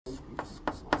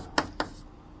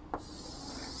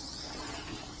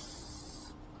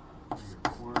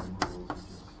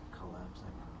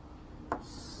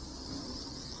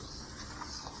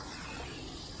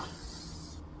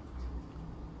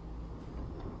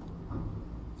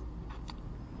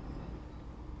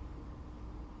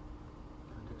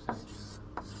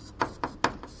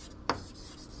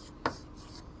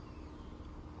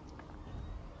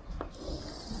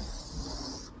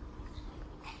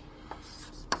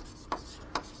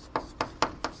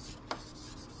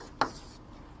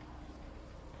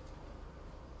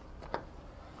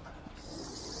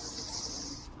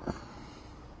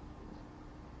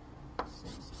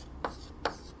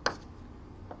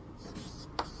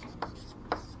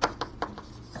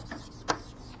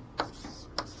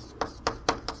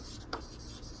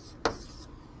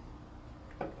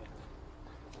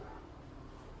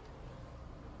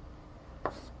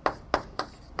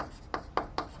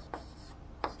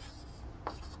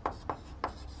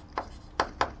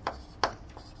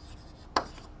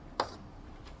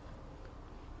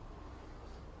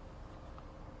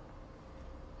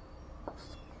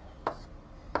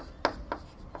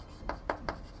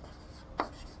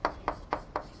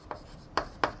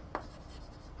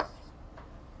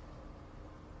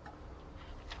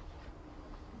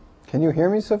Can you hear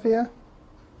me, Sophia?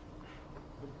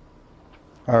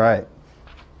 All right.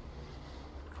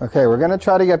 Okay, we're going to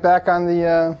try to get back on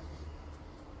the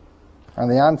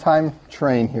on-time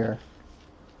train here.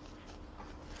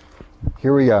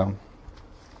 Here we go.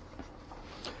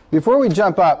 Before we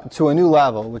jump up to a new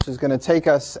level, which is going to take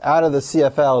us out of the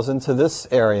CFLs into this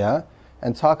area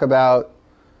and talk about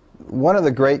one of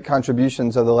the great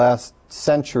contributions of the last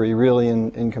century, really,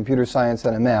 in computer science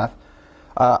and in math,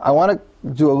 I want to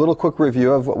do a little quick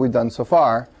review of what we've done so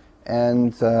far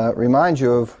and remind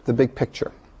you of the big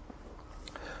picture.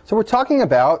 So we're talking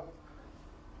about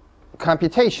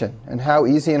computation and how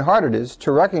easy and hard it is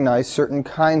to recognize certain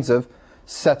kinds of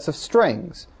sets of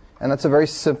strings. And that's a very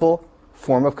simple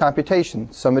form of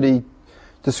computation. Somebody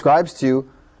describes to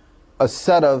you a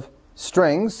set of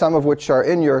strings, some of which are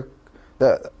in your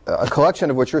a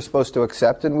collection of which you're supposed to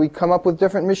accept, and we come up with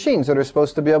different machines that are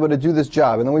supposed to be able to do this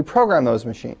job, and then we program those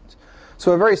machines.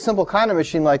 So a very simple kind of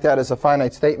machine like that is a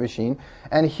finite state machine.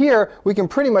 And here we can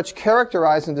pretty much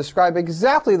characterize and describe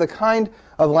exactly the kind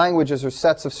of languages or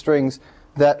sets of strings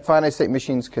that finite state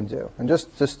machines can do. And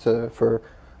for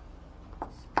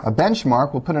a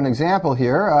benchmark, we'll put an example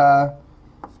here.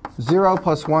 0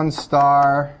 plus 1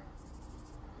 star,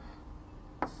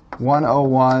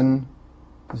 101,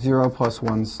 0 plus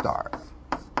 1 star.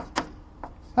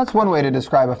 That's one way to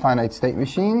describe a finite state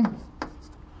machine.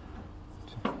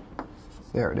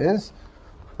 There it is.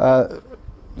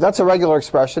 That's a regular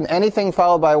expression. Anything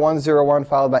followed by 101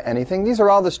 followed by anything. These are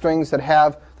all the strings that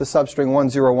have the substring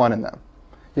 101 in them.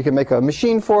 You can make a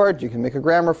machine for it. You can make a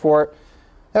grammar for it.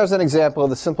 There's an example of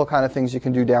the simple kind of things you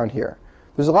can do down here.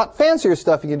 There's a lot fancier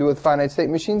stuff you can do with finite state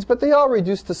machines, but they all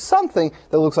reduce to something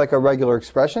that looks like a regular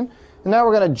expression. And now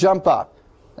we're going to jump up,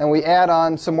 and we add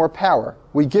on some more power.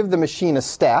 We give the machine a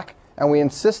stack, and we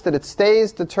insist that it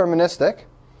stays deterministic.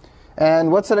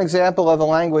 And what's an example of a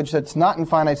language that's not in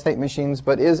finite state machines,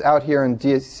 but is out here in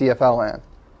CFL land?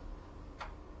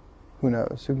 Who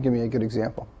knows? Who can give me a good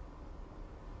example?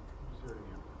 0 to the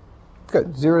n.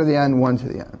 Good. 0 to the n, 1 to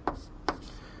the n.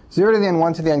 0 to the n,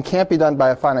 1 to the n can't be done by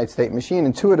a finite state machine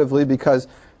intuitively, because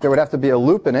there would have to be a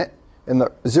loop in it, in the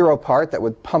 0 part, that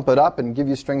would pump it up and give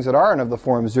you strings that aren't of the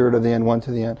form 0 to the n, 1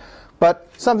 to the n. But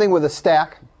something with a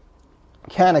stack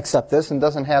can accept this and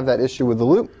doesn't have that issue with the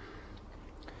loop.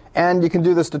 And you can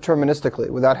do this deterministically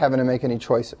without having to make any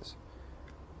choices.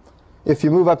 If you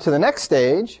move up to the next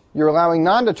stage, you're allowing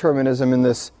non-determinism in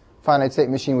this finite state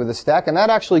machine with a stack, and that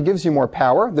actually gives you more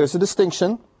power. There's a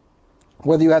distinction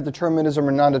whether you have determinism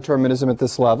or non-determinism at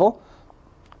this level.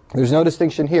 There's no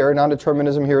distinction here.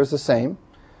 Non-determinism here is the same.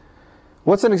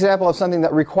 What's an example of something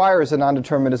that requires a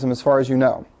non-determinism as far as you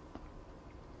know?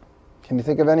 Can you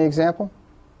think of any example?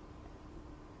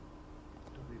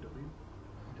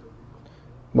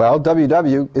 Well,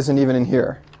 WW isn't even in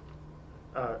here.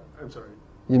 I'm sorry.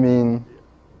 You mean?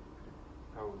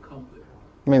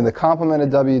 You mean the complement of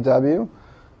WW?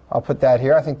 I'll put that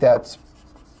here. I think that's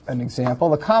an example.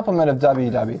 The complement of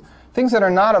WW. Things that are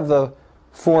not of the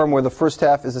form where the first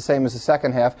half is the same as the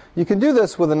second half. You can do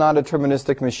this with a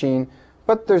non-deterministic machine,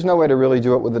 but there's no way to really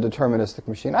do it with a deterministic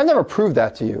machine. I've never proved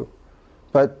that to you,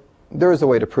 but there is a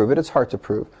way to prove it. It's hard to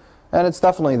prove, and it's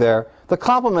definitely there. The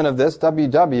complement of this,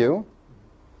 WW,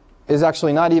 is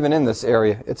actually not even in this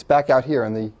area. It's back out here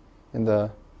in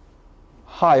the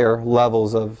higher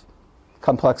levels of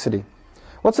complexity.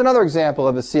 What's another example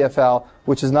of a CFL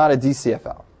which is not a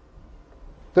DCFL?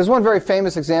 There's one very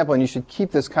famous example, and you should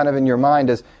keep this kind of in your mind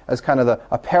as kind of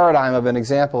a paradigm of an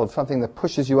example of something that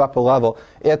pushes you up a level.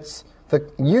 It's the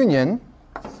union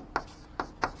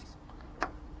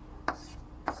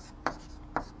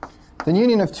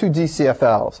of two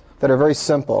DCFLs that are very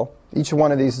simple. Each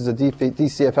one of these is a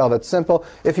DCFL that's simple.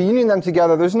 If you union them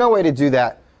together, there's no way to do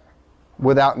that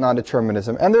without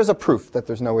non-determinism. And there's a proof that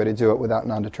there's no way to do it without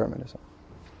non-determinism.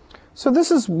 So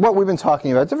this is what we've been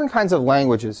talking about, different kinds of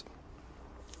languages.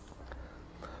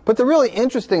 But the really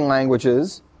interesting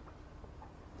languages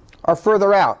are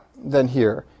further out than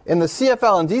here. In the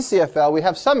CFL and DCFL, we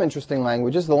have some interesting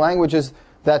languages, the languages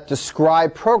that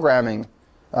describe programming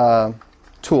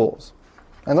tools.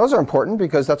 And those are important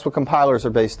because that's what compilers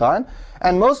are based on.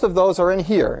 And most of those are in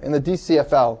here, in the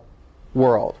DCFL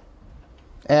world.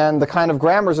 And the kind of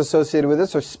grammars associated with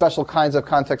this are special kinds of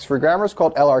context-free grammars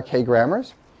called LRK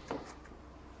grammars.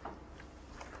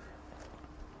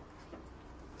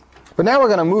 But now we're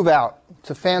going to move out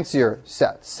to fancier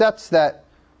sets that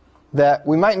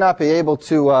we might not be able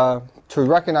to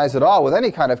recognize at all with any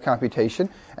kind of computation,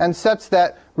 and sets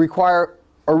that require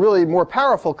a really more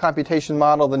powerful computation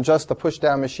model than just a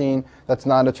push-down machine that's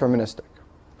non-deterministic.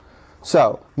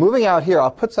 So moving out here, I'll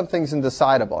put some things in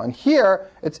decidable. And here,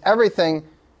 it's everything.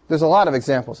 There's a lot of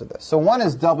examples of this. So one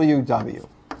is WW.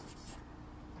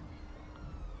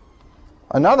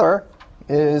 Another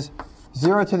is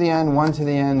 0 to the n, 1 to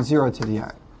the n, 0 to the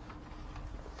n.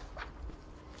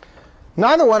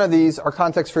 Neither one of these are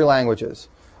context-free languages.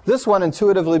 This one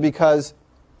intuitively because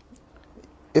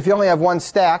if you only have one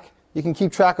stack, you can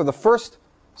keep track of the first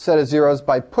set of zeros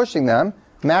by pushing them,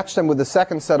 match them with the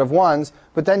second set of ones,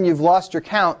 but then you've lost your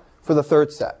count for the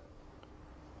third set.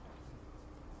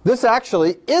 This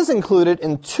actually is included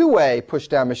in two-way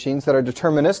push-down machines that are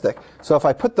deterministic. So if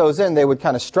I put those in, they would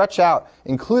kind of stretch out,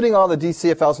 including all the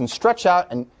DCFLs, and stretch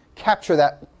out and capture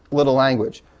that little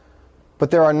language. But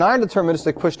there are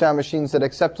non-deterministic push-down machines that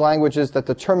accept languages that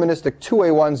deterministic two-way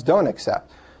ones don't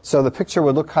accept. So the picture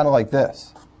would look kind of like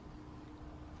this.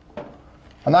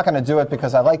 I'm not going to do it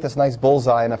because I like this nice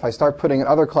bullseye, and if I start putting in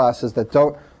other classes that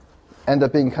don't end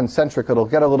up being concentric, it'll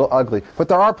get a little ugly. But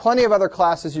there are plenty of other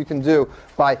classes you can do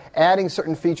by adding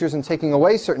certain features and taking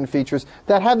away certain features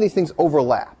that have these things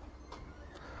overlap.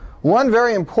 One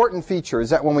very important feature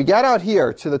is that when we get out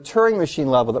here to the Turing machine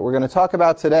level that we're going to talk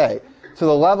about today, to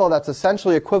the level that's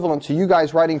essentially equivalent to you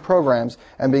guys writing programs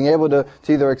and being able to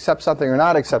either accept something or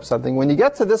not accept something, when you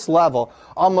get to this level,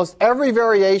 almost every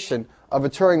variation of a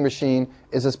Turing machine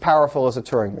is as powerful as a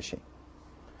Turing machine.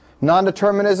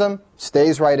 Non-determinism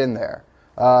stays right in there.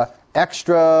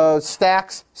 Extra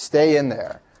stacks stay in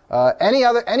there.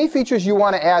 Any features you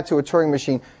want to add to a Turing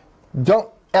machine, don't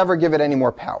ever give it any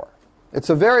more power. It's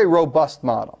a very robust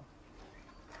model.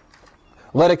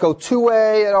 Let it go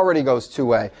two-way, it already goes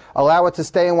two-way. Allow it to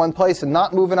stay in one place and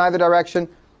not move in either direction,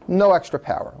 no extra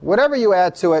power. Whatever you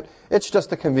add to it, it's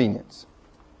just a convenience.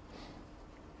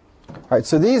 All right,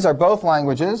 so these are both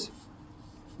languages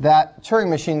that Turing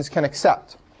machines can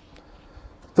accept.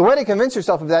 The way to convince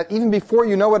yourself of that, even before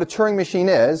you know what a Turing machine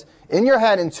is, in your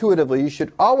head intuitively, you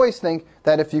should always think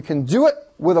that if you can do it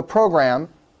with a program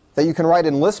that you can write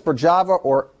in Lisp or Java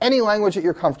or any language that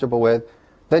you're comfortable with,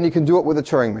 then you can do it with a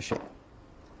Turing machine.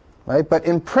 Right? But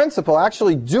in principle,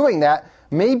 actually doing that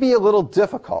may be a little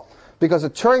difficult, because a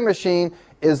Turing machine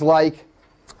is like,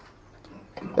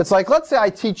 it's like, let's say I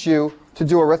teach you to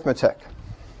do arithmetic.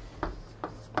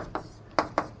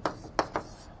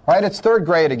 Right? It's third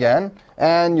grade again,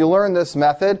 and you learn this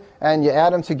method, and you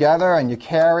add them together, and you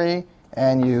carry,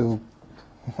 and you,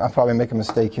 I'll probably make a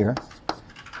mistake here,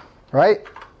 right?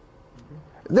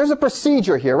 There's a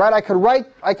procedure here, right? I could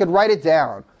write it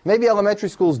down. Maybe elementary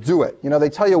schools do it. You know, they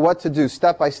tell you what to do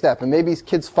step by step, and maybe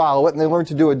kids follow it, and they learn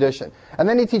to do addition. And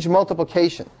then you teach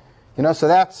multiplication. You know, so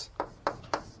that's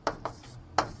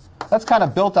kind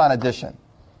of built on addition.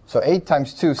 So 8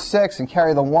 times 2 is 6, and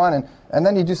carry the 1, and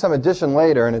then you do some addition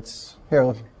later, and it's,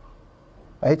 here,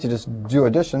 I hate to just do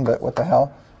addition, but what the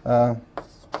hell.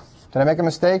 Did I make a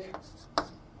mistake?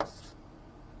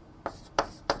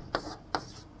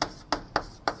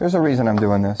 There's a reason I'm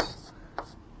doing this.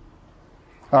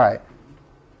 All right.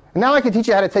 Now I can teach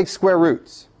you how to take square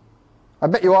roots. I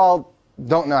bet you all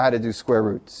don't know how to do square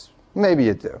roots. Maybe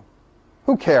you do.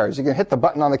 Who cares? You can hit the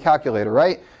button on the calculator,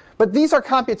 right? But these are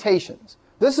computations.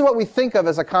 This is what we think of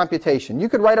as a computation. You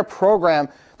could write a program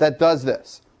that does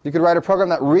this. You could write a program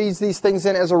that reads these things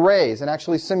in as arrays and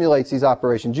actually simulates these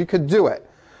operations. You could do it.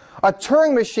 A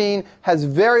Turing machine has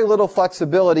very little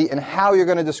flexibility in how you're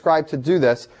going to describe to do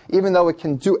this, even though it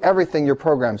can do everything your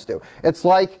programs do. It's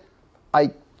like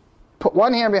I put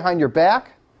one hand behind your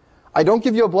back. I don't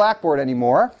give you a blackboard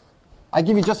anymore. I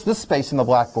give you just this space in the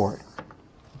blackboard.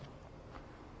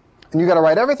 And you've got to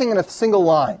write everything in a single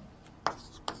line.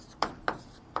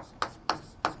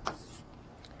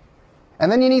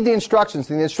 And then you need the instructions.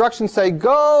 And the instructions say,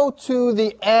 go to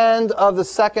the end of the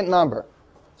second number.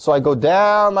 So I go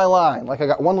down my line, like I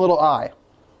got one little I.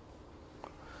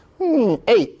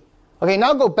 8. Okay,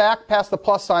 now go back past the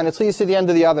plus sign until you see the end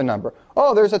of the other number.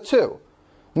 Oh, there's a 2.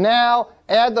 Now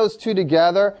add those two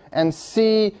together and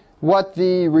see what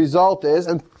the result is.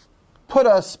 And put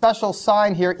a special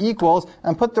sign here, equals,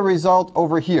 and put the result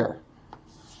over here.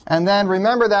 And then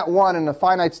remember that 1 in a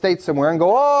finite state somewhere and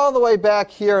go all the way back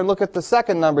here and look at the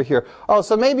second number here. Oh,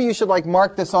 so maybe you should like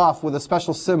mark this off with a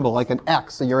special symbol, like an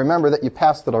X, so you remember that you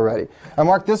passed it already. And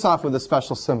mark this off with a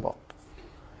special symbol.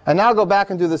 And now go back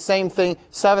and do the same thing.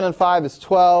 7 and 5 is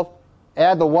 12.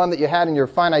 Add the 1 that you had in your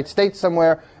finite state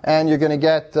somewhere, and you're going to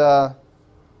get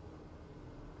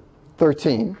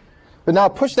 13. But now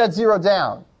push that 0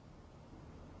 down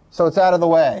so it's out of the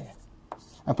way.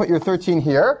 And put your 13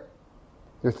 here.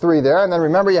 Your 3 there, and then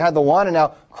remember you had the 1, and now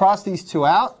cross these two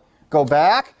out, go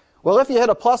back. Well, if you hit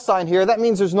a plus sign here, that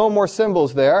means there's no more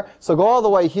symbols there. So go all the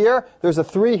way here. There's a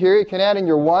 3 here. You can add in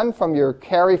your 1 from your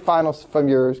carry finite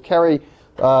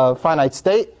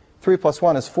state. 3 plus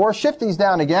 1 is 4. Shift these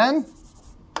down again,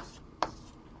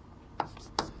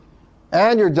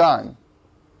 and you're done.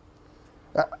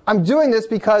 I'm doing this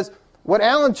because what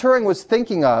Alan Turing was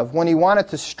thinking of when he wanted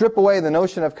to strip away the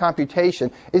notion of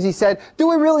computation is he said, do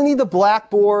we really need the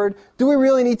blackboard? Do we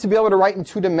really need to be able to write in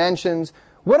 2 dimensions?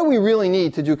 What do we really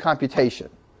need to do computation?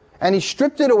 And he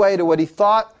stripped it away to what he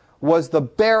thought was the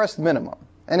barest minimum.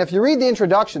 And if you read the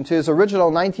introduction to his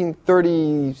original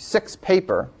 1936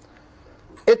 paper,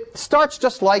 it starts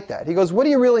just like that. He goes, what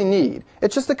do you really need?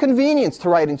 It's just the convenience to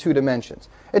write in 2 dimensions.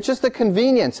 It's just the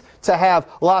convenience to have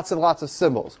lots and lots of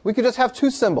symbols. We could just have 2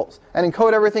 symbols and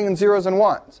encode everything in 0s and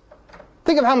 1s.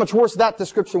 Think of how much worse that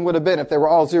description would have been if they were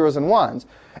all 0s and 1s.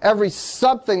 Every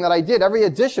something that I did, every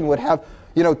addition would have,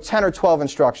 10 or 12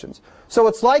 instructions. So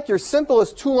it's like your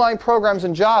simplest 2-line programs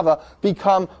in Java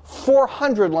become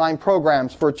 400-line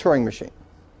programs for a Turing machine.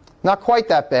 Not quite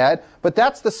that bad, but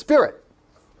that's the spirit.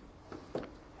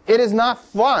 It is not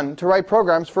fun to write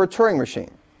programs for a Turing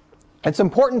machine. It's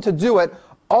important to do it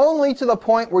only to the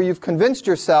point where you've convinced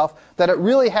yourself that it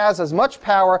really has as much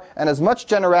power and as much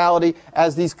generality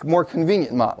as these more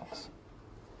convenient models.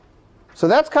 So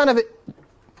that's kind of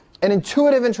an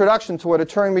intuitive introduction to what a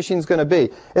Turing machine is going to be.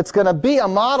 It's going to be a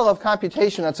model of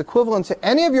computation that's equivalent to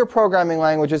any of your programming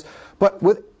languages, but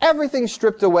with everything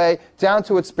stripped away down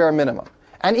to its bare minimum.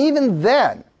 And even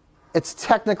then, it's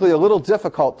technically a little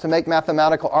difficult to make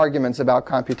mathematical arguments about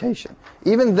computation.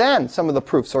 Even then, some of the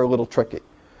proofs are a little tricky.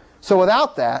 So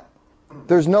without that,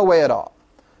 there's no way at all.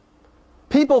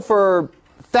 People for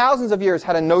thousands of years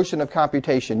had a notion of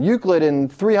computation. Euclid in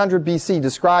 300 BC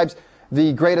describes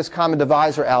the greatest common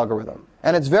divisor algorithm.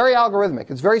 And it's very algorithmic.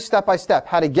 It's very step-by-step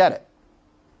how to get it.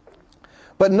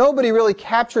 But nobody really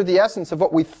captured the essence of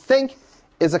what we think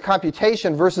is a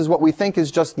computation versus what we think is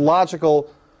just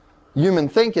logical human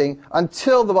thinking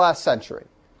until the last century.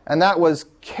 And that was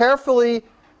carefully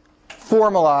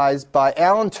formalized by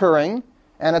Alan Turing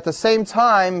and at the same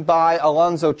time by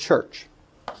Alonzo Church.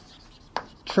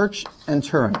 Church and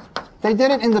Turing. They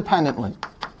did it independently.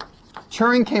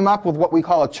 Turing came up with what we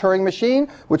call a Turing machine,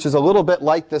 which is a little bit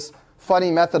like this funny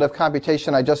method of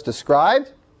computation I just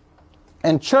described.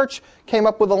 And Church came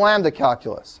up with a lambda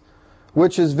calculus,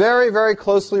 which is very, very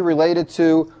closely related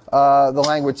to the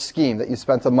language scheme that you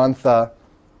spent a month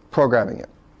programming it.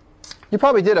 You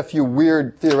probably did a few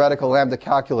weird theoretical lambda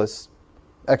calculus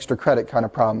extra credit kind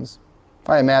of problems.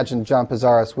 I imagine John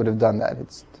Pizarros would have done that.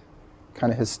 It's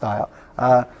kind of his style.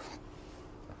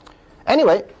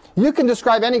 Anyway, you can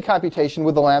describe any computation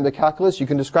with the lambda calculus. You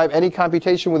can describe any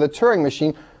computation with a Turing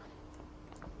machine.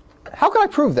 How can I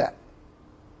prove that?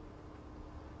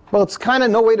 Well, it's kind of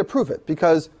no way to prove it,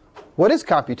 because what is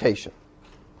computation?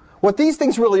 What these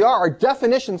things really are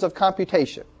definitions of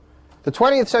computation. The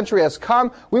 20th century has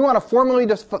come. We want to formally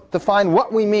define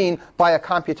what we mean by a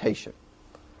computation.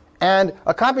 And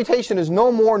a computation is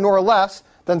no more nor less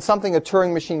than something a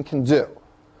Turing machine can do.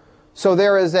 So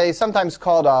there is a sometimes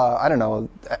called,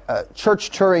 a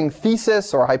Church-Turing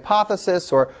thesis or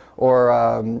hypothesis or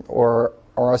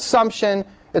assumption.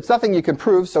 It's nothing you can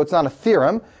prove, so it's not a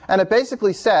theorem. And it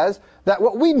basically says that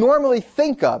what we normally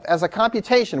think of as a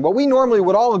computation, what we normally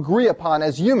would all agree upon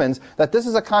as humans, that this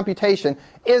is a computation,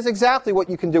 is exactly what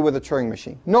you can do with a Turing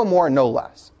machine. No more, no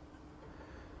less.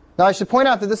 Now, I should point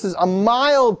out that this is a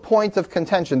mild point of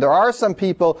contention. There are some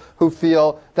people who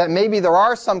feel that maybe there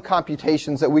are some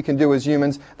computations that we can do as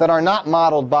humans that are not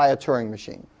modeled by a Turing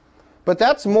machine. But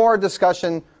that's more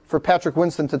discussion for Patrick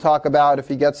Winston to talk about if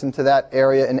he gets into that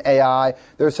area in AI.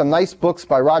 There's some nice books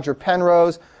by Roger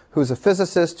Penrose, who's a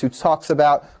physicist, who talks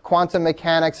about quantum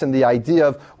mechanics and the idea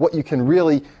of what you can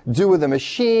really do with a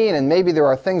machine, and maybe there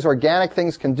are things organic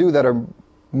things can do that are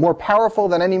more powerful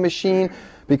than any machine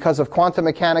because of quantum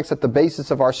mechanics at the basis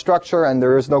of our structure, and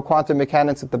there is no quantum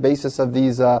mechanics at the basis of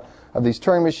these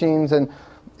Turing machines. And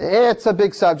it's a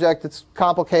big subject. It's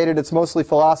complicated. It's mostly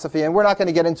philosophy, and we're not going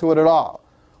to get into it at all.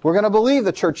 We're going to believe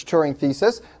the Church-Turing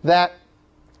thesis that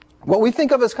what we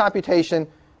think of as computation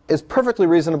is perfectly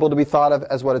reasonable to be thought of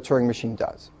as what a Turing machine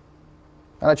does.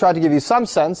 And I tried to give you some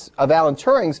sense of Alan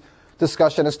Turing's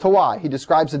discussion as to why. He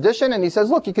describes addition, and he says,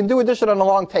 look, you can do addition on a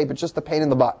long tape. It's just a pain in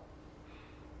the butt.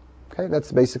 Okay,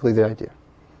 that's basically the idea.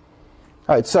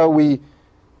 All right, so we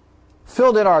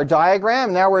filled in our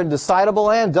diagram. Now we're in decidable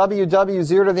land. W,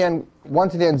 0 to the n, 1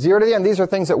 to the n, 0 to the n. These are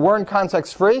things that weren't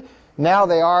context-free. Now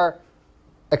they are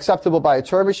acceptable by a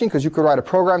Turing machine because you could write a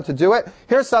program to do it.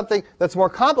 Here's something that's more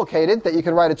complicated that you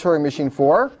can write a Turing machine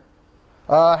for.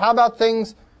 How about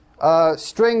things,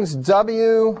 strings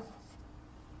W,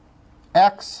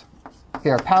 X,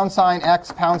 here, $X,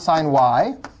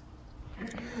 $Y.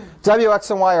 W, X,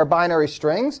 and Y are binary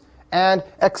strings. And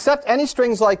accept any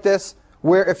strings like this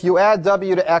where if you add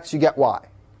W to X, you get Y.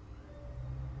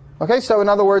 Okay, so in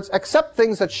other words, accept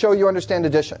things that show you understand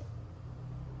addition.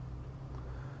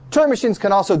 Turing machines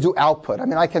can also do output. I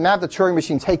mean, I can have the Turing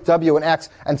machine take W and X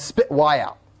and spit Y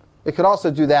out. It could also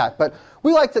do that. But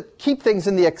we like to keep things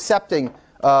in the accepting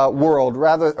world,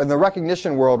 rather in the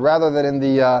recognition world, rather than in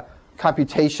the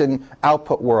computation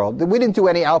output world. We didn't do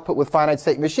any output with finite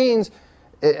state machines,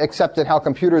 except in how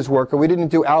computers work, or we didn't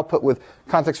do output with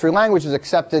context-free languages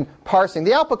except in parsing.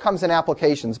 The output comes in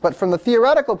applications, but from the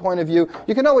theoretical point of view,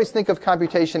 you can always think of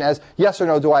computation as yes or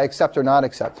no, do I accept or not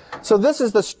accept. So this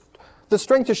is the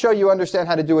string to show you understand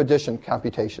how to do addition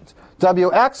computations.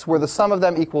 Wx, where the sum of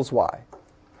them equals y.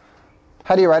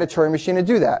 How do you write a Turing machine to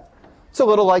do that? It's a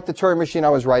little like the Turing machine I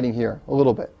was writing here, a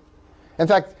little bit. In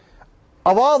fact,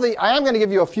 of all the, I am going to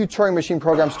give you a few Turing machine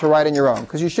programs to write on your own,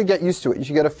 because you should get used to it. You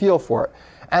should get a feel for it.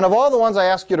 And of all the ones I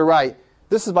ask you to write,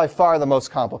 this is by far the most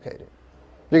complicated.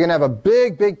 You're going to have a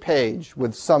big, big page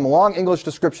with some long English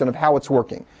description of how it's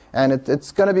working. And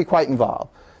it's going to be quite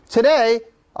involved. Today,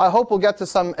 I hope we'll get to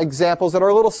some examples that are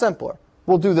a little simpler.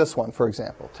 We'll do this one, for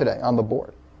example, today on the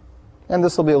board. And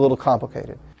this will be a little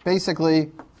complicated.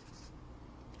 Basically,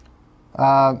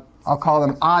 I'll call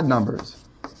them odd numbers.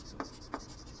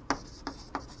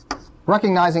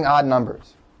 Recognizing odd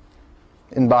numbers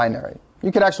in binary.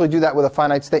 You could actually do that with a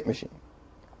finite state machine.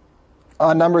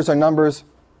 Odd numbers are numbers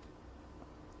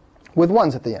with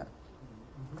ones at the end.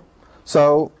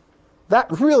 So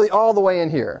that really all the way in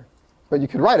here. But you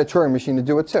could write a Turing machine to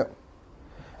do it too.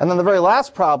 And then the very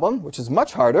last problem, which is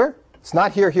much harder, it's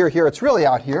not here, here, here, it's really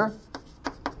out here,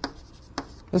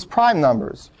 is prime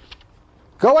numbers.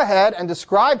 Go ahead and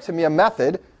describe to me a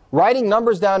method writing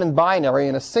numbers down in binary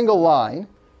in a single line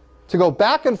to go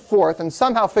back and forth and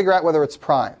somehow figure out whether it's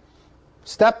prime.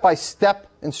 Step-by-step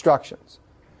instructions.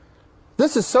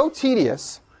 This is so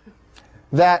tedious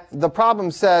that the problem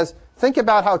says, think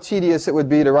about how tedious it would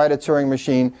be to write a Turing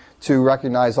machine to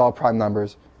recognize all prime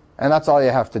numbers. And that's all you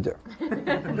have to do.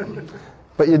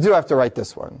 But you do have to write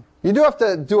this one. You do have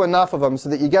to do enough of them so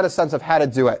that you get a sense of how to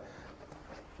do it.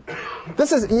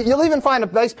 You'll even find a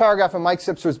nice paragraph in Mike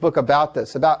Sipser's book about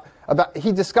this.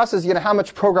 He discusses how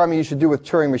much programming you should do with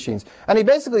Turing machines. And he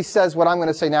basically says what I'm going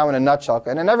to say now in a nutshell.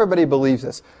 And everybody believes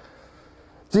this.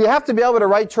 Do you have to be able to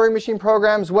write Turing machine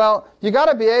programs? Well, you got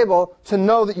to be able to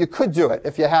know that you could do it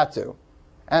if you had to.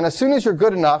 And as soon as you're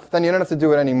good enough, then you don't have to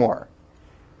do it anymore.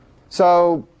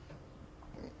 So,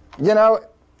 you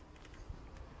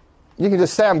can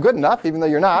just say I'm good enough, even though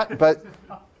you're not, but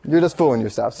you're just fooling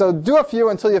yourself. So do a few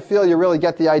until you feel you really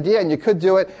get the idea, and you could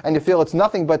do it, and you feel it's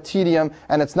nothing but tedium,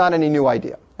 and it's not any new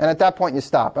idea. And at that point, you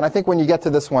stop. And I think when you get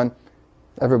to this one,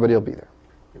 everybody will be there.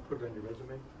 You put it on your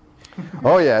resume?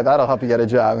 Oh, yeah, that'll help you get a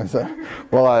job. So,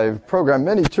 well, I've programmed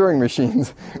many Turing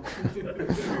machines.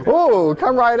 Oh,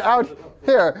 come right out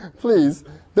here, please.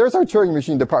 There's our Turing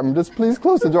machine department. Just please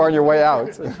close the door on your way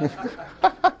out.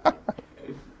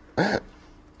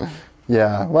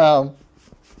 Yeah, well,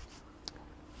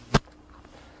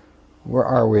 where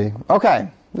are we? OK,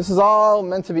 this is all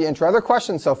meant to be intro. Other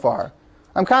questions so far?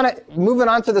 I'm kind of moving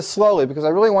on to this slowly because I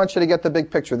really want you to get the big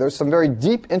picture. There's some very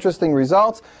deep, interesting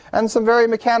results and some very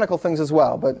mechanical things as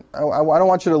well. But I don't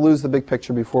want you to lose the big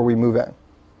picture before we move in.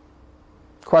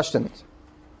 Questions?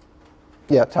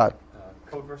 Yeah, Todd.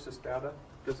 Code versus data.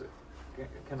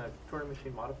 Can a Turing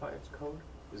machine modify its code?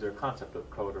 Is there a concept of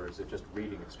code, or is it just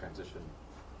reading its transition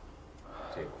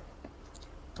table?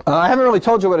 I haven't really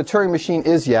told you what a Turing machine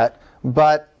is yet,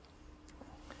 but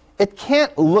it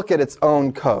can't look at its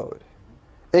own code.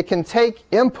 It can take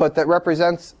input that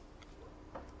represents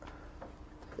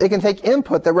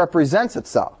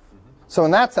itself. So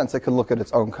in that sense, it can look at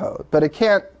its own code. But it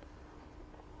can't,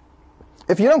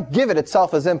 if you don't give it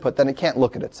itself as input, then it can't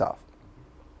look at itself.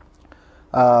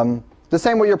 The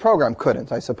same way your program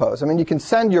couldn't, I suppose. I mean, you can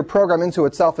send your program into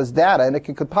itself as data, and it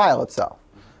can compile itself.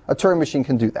 A Turing machine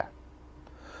can do that.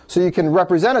 So you can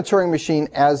represent a Turing machine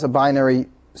as a binary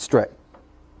string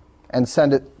and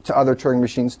send it to other Turing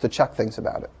machines to check things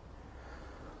about it.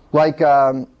 Like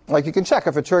you can check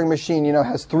if a Turing machine,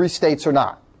 has 3 states or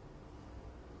not.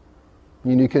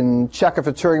 You can check if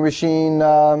a Turing machine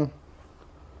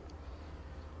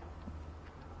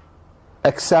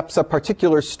accepts a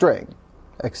particular string.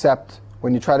 Except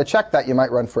when you try to check that, you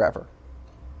might run forever.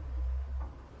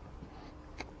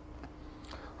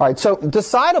 All right, so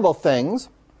decidable things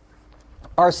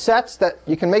are sets that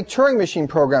you can make Turing machine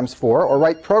programs for, or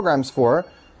write programs for,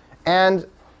 and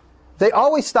they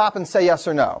always stop and say yes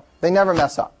or no. They never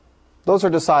mess up. Those are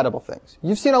decidable things.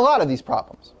 You've seen a lot of these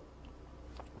problems.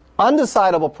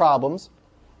 Undecidable problems,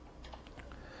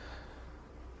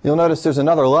 you'll notice there's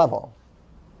another level.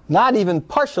 Not even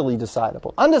partially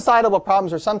decidable. Undecidable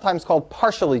problems are sometimes called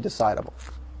partially decidable.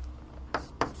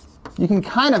 You can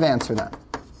kind of answer them.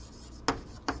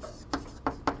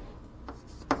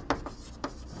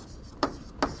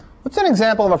 What's an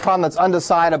example of a problem that's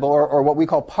undecidable, or what we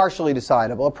call partially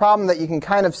decidable? A problem that you can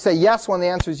kind of say yes when the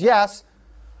answer is yes,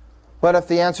 but if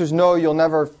the answer is no, you'll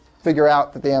never figure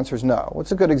out that the answer is no.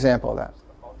 What's a good example of that?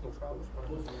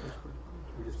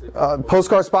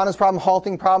 Post-correspondence problem,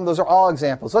 halting problem, those are all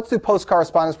examples. Let's do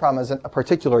post-correspondence problem as a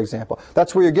particular example.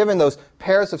 That's where you're given those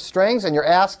pairs of strings and you're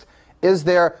asked, is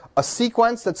there a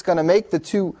sequence that's going to make the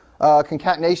 2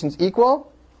 concatenations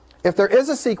equal? If there is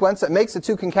a sequence that makes the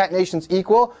 2 concatenations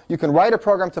equal, you can write a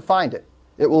program to find it.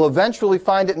 It will eventually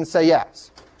find it and say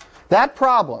yes. That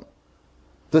problem,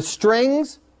 the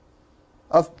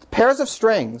pairs of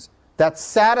strings that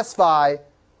satisfy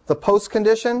the post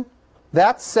condition,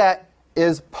 that set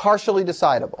is partially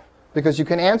decidable. Because you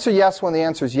can answer yes when the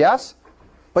answer is yes,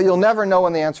 but you'll never know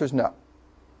when the answer is no.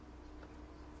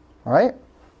 All right?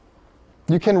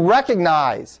 You can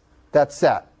recognize that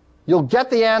set. You'll get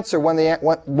the answer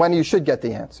when you should get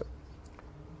the answer.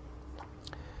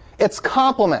 Its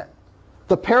complement,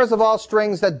 the pairs of all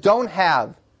strings that don't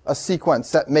have a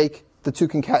sequence that make the 2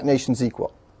 concatenations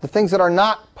equal, the things that are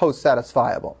not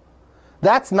post-satisfiable,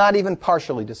 that's not even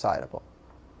partially decidable.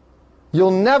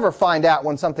 You'll never find out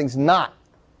when something's not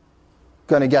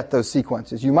going to get those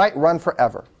sequences. You might run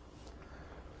forever.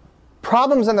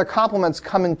 Problems and their complements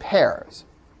come in pairs.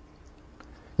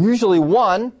 Usually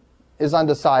one is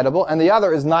undecidable, and the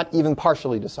other is not even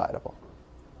partially decidable.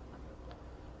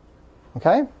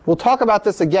 Okay? We'll talk about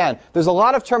this again. There's a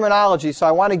lot of terminology, so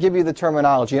I want to give you the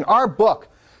terminology. In our book,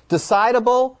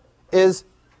 decidable is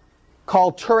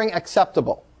called Turing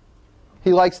acceptable.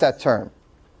 He likes that term.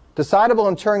 Decidable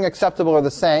and Turing acceptable are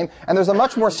the same, and there's a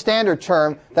much more standard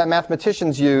term that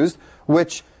mathematicians used,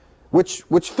 which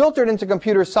filtered into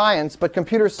computer science, but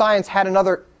computer science had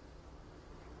another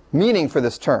meaning for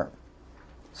this term.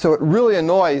 So it really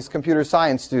annoys computer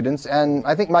science students, and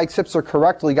I think Mike Sipser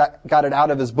correctly got it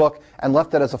out of his book and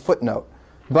left it as a footnote.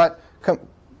 But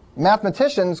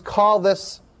mathematicians call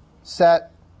this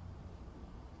set,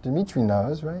 Dimitri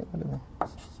knows, right?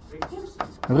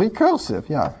 Recursive,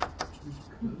 yeah.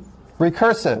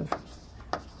 Recursive.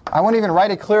 I won't even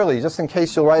write it clearly, just in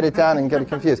case you'll write it down and get it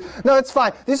confused. No, it's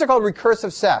fine. These are called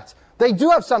recursive sets. They do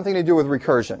have something to do with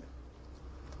recursion.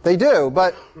 They do,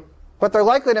 but they're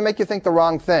likely to make you think the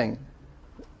wrong thing.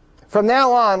 From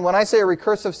now on, when I say a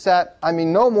recursive set, I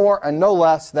mean no more and no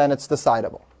less than it's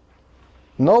decidable.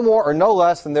 No more or no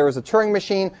less than there is a Turing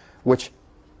machine which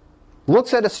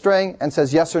looks at a string and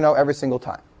says yes or no every single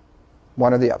time,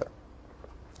 one or the other.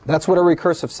 That's what a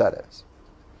recursive set is.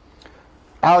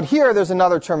 Out here, there's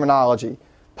another terminology.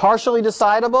 Partially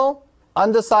decidable,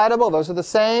 undecidable, those are the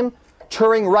same.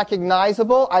 Turing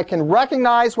recognizable, I can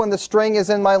recognize when the string is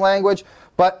in my language,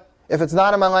 but if it's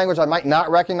not in my language, I might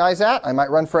not recognize that. I might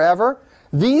run forever.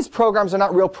 These programs are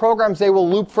not real programs. They will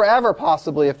loop forever,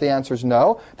 possibly, if the answer is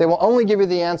no. They will only give you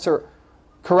the answer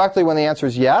correctly when the answer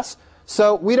is yes.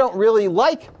 So we don't really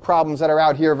like problems that are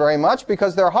out here very much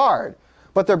because they're hard.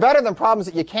 But they're better than problems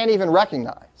that you can't even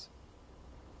recognize.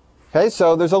 Okay,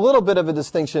 so there's a little bit of a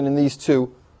distinction in these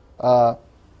two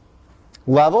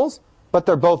levels, but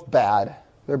they're both bad.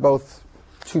 They're both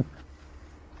too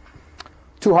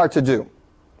hard to do.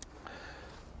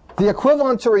 The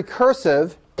equivalent to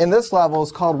recursive in this level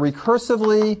is called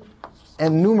recursively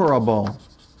enumerable.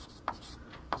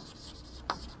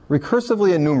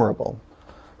 Recursively enumerable.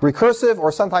 Recursive,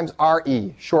 or sometimes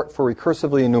RE, short for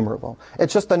recursively enumerable.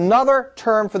 It's just another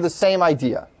term for the same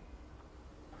idea.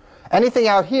 Anything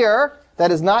out here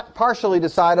that is not partially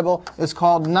decidable is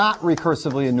called not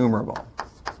recursively enumerable.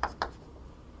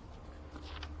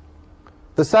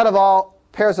 The set of all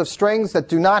pairs of strings that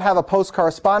do not have a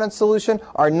post-correspondence solution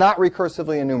are not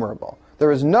recursively enumerable.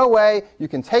 There is no way you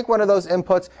can take one of those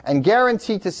inputs and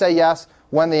guarantee to say yes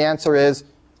when the answer is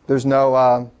there's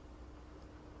no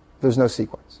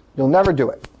sequence. You'll never do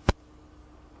it.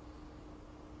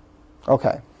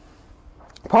 Okay.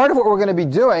 Part of what we're going to be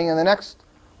doing in the next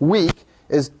week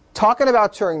is talking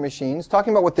about Turing machines,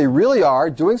 talking about what they really are,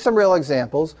 doing some real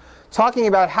examples, talking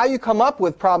about how you come up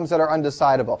with problems that are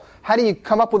undecidable. How do you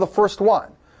come up with a first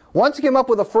one? Once you come up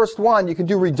with a first one, you can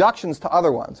do reductions to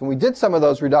other ones. And we did some of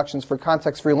those reductions for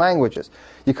context-free languages.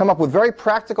 You come up with very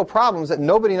practical problems that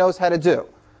nobody knows how to do.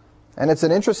 And it's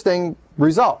an interesting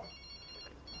result.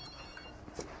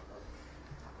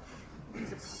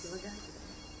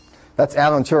 That's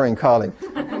Alan Turing calling.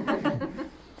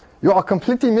 You are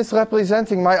completely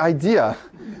misrepresenting my idea.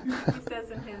 He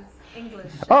says in his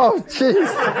English. Oh, jeez.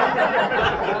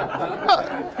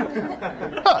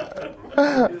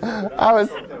 I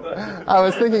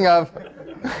was thinking of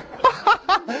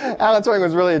Alan Turing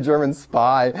was really a German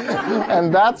spy,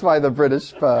 and that's why the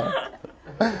British. What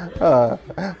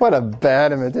a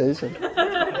bad imitation.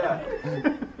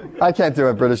 I can't do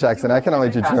a British accent. I can only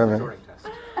do German.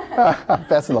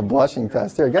 Passing the blushing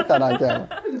test. Here, get that on camera.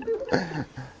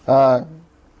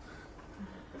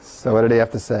 So what did he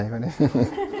have to say?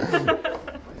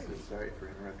 Sorry for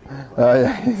interrupting.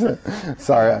 Yeah,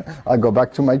 sorry, I'll go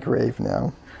back to my grave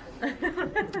now.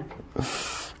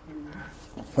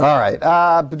 All right.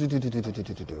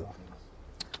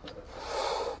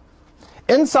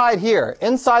 Inside here,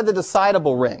 inside the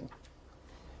decidable ring,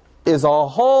 is a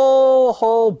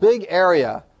whole big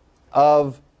area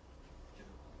of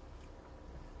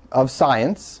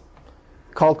science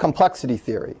called complexity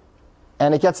theory.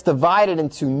 And it gets divided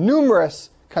into numerous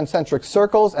concentric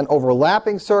circles and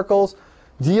overlapping circles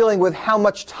dealing with how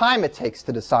much time it takes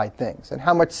to decide things and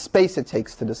how much space it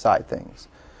takes to decide things.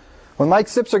 When Mike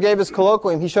Sipser gave his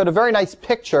colloquium, he showed a very nice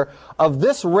picture of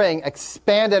this ring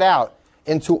expanded out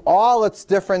into all its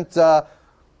different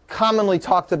commonly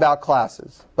talked about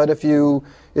classes. But if you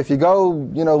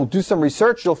go, do some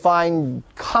research, you'll find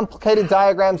complicated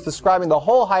diagrams describing the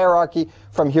whole hierarchy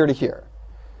from here to here.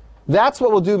 That's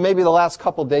what we'll do maybe the last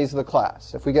couple days of the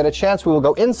class. If we get a chance, we will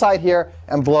go inside here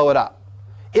and blow it up.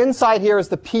 Inside here is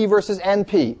the P versus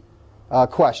NP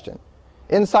question.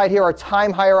 Inside here are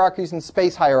time hierarchies and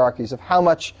space hierarchies of how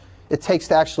much it takes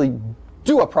to actually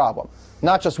do a problem,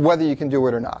 not just whether you can do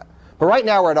it or not. But right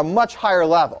now we're at a much higher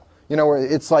level. Where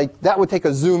it's like that would take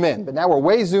a zoom in, but now we're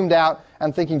way zoomed out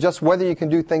and thinking just whether you can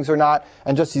do things or not,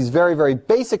 and just these very, very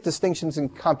basic distinctions in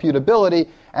computability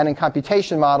and in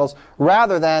computation models,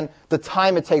 rather than the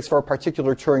time it takes for a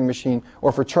particular Turing machine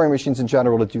or for Turing machines in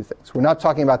general to do things. We're not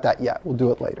talking about that yet. We'll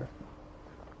do it later.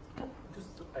 Just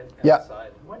Yeah.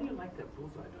 aside, why do you like that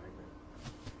bullseye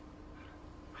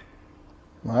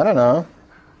diagram? I don't know.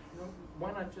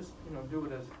 Why not just do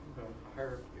it as a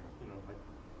hierarchy, like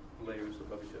layers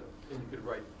above each other, and you could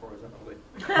write horizontally.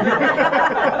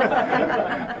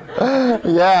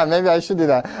 Yeah, maybe I should do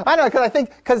that. I don't know,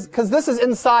 because this is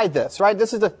inside this, right?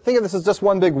 Think of this as just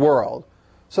one big world.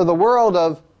 So the world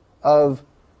of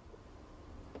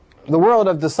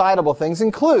decidable things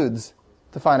includes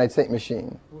the finite state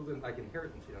machine. Well, then, like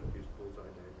inheritance, you don't use bullseye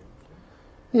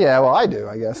diagrams. Yeah, well, I do,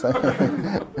 I guess.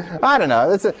 I don't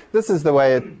know. This is the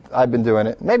way I've been doing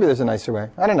it. Maybe there's a nicer way.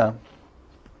 I don't know.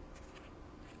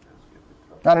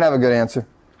 I don't have a good answer.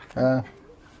 All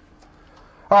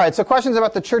right, so questions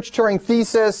about the Church-Turing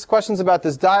thesis, questions about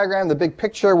this diagram, the big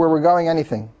picture, where we're going,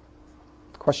 anything?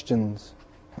 Questions?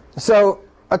 So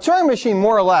a Turing machine,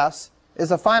 more or less,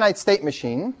 is a finite state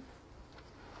machine,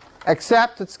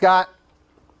 except it's got,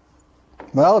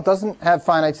 well, it doesn't have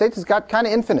finite states. It's got kind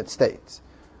of infinite states.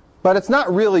 But it's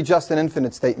not really just an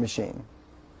infinite state machine.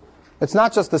 It's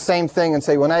not just the same thing and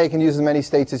say, well, now you can use as many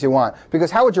states as you want.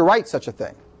 Because how would you write such a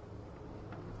thing?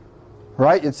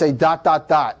 Right? You'd say ...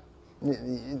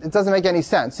 It doesn't make any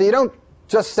sense. So you don't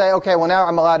just say, okay, well, now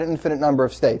I'm allowed an infinite number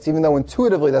of states, even though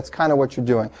intuitively that's kind of what you're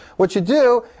doing. What you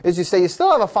do is you say you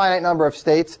still have a finite number of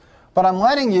states, but I'm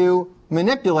letting you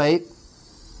manipulate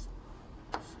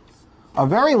a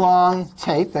very long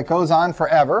tape that goes on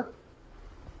forever.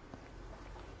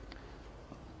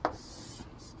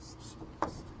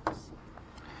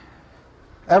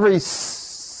 Every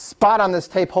spot on this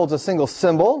tape holds a single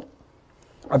symbol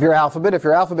of your alphabet. If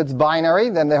your alphabet's binary,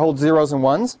 then they hold zeros and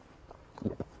ones.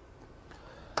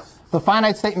 The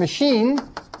finite state machine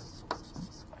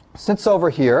sits over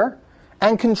here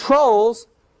and controls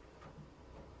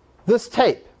this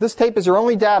tape. This tape is your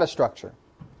only data structure.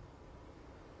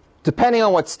 Depending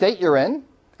on what state you're in,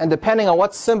 and depending on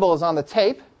what symbol is on the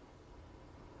tape,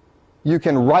 you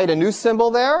can write a new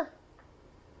symbol there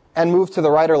and move to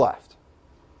the right or left.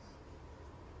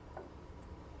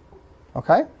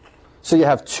 Okay? So you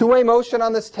have two-way motion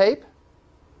on this tape.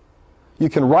 You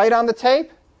can write on the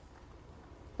tape,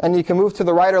 and you can move to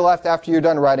the right or left after you're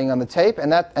done writing on the tape,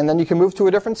 and then you can move to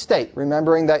a different state,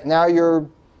 remembering that now you're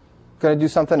going to do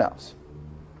something else.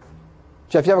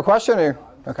 Jeff, you have a question? Or?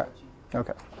 Okay.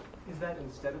 Okay. Is that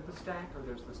instead of the stack, or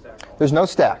there's the stack also? There's no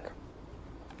stack.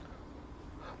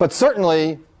 But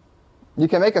certainly, you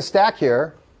can make a stack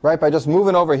here, right, by just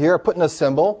moving over here, putting a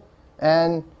symbol,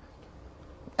 and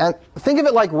think of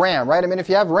it like RAM, right? I mean, if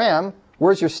you have RAM,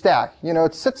 where's your stack? You know,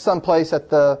 it sits someplace at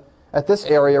this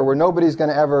area where nobody's going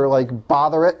to ever like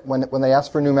bother it when they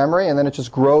ask for new memory, and then it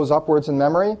just grows upwards in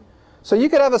memory. So you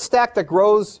could have a stack that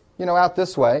grows, you know, out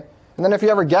this way, and then if you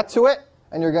ever get to it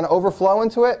and you're going to overflow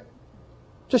into it,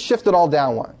 just shift it all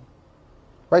down one.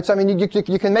 Right? So I mean, you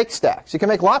can make stacks. You can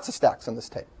make lots of stacks on this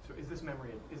tape. So is this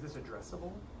memory, is this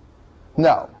addressable?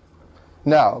 No.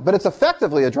 No. But it's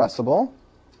effectively addressable.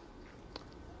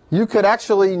 You could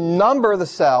actually number the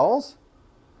cells.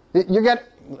 You get,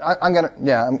 I'm going to,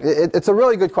 yeah, it's a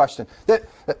really good question.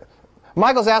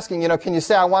 Michael's asking, you know, can you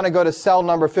say I want to go to cell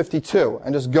number 52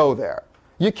 and just go there?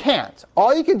 You can't.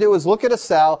 All you can do is look at a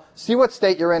cell, see what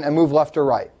state you're in, and move left or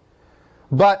right.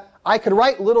 But I could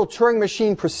write little Turing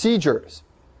machine procedures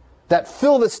that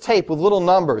fill this tape with little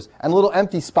numbers and little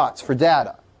empty spots for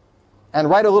data. And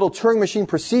write a little Turing machine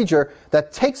procedure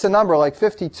that takes a number like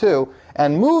 52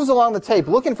 and moves along the tape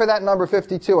looking for that number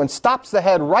 52 and stops the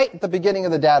head right at the beginning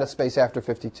of the data space after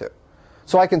 52.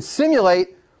 So I can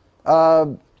simulate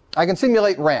RAM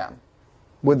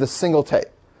with this single tape.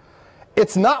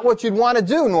 It's not what you'd want to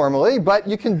do normally, but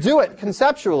you can do it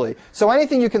conceptually. So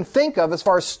anything you can think of as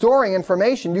far as storing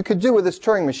information, you could do with this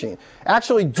Turing machine.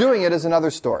 Actually doing it is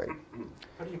another story.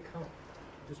 How do you count?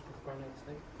 Just with finite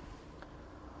state?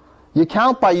 You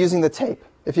count by using the tape.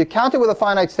 If you count it with a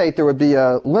finite state, there would be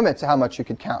a limit to how much you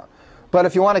could count. But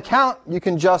if you want to count, you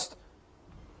can just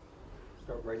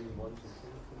Start writing ones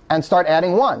and start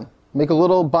adding 1. Make a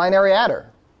little binary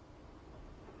adder.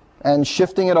 And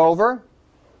shifting it over.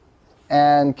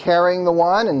 And carrying the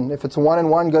 1, and if it's 1 and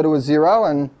 1, go to a 0,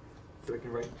 and So I can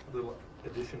write a little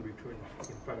addition between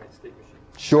finite state machine.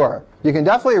 sure. You can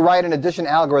definitely write an addition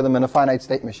algorithm in a finite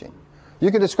state machine.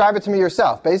 You can describe it to me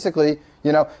yourself. Basically,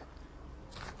 you know,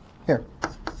 here.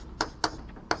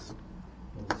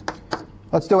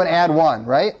 Let's do an add 1,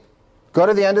 right? Go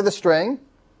to the end of the string.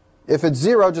 If it's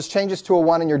 0, just change it to a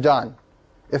 1 and you're done.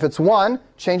 If it's 1,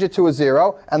 change it to a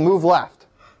 0 and move left.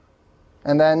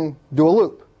 And then do a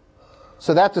loop.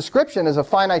 So that description is a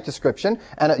finite description,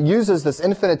 and it uses this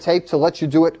infinite tape to let you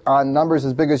do it on numbers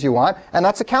as big as you want, and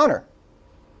that's a counter.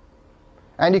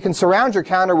 And you can surround your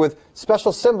counter with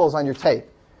special symbols on your tape.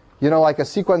 You know, like a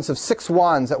sequence of 6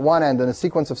 1s at one end and a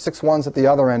sequence of 6 1s at the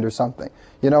other end or something.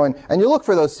 You know, and you look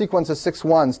for those sequences of 6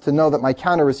 1s to know that my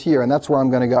counter is here, and that's where I'm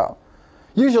going to go.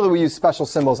 Usually we use special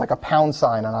symbols like a pound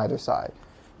sign on either side.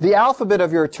 The alphabet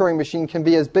of your Turing machine can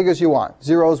be as big as you want.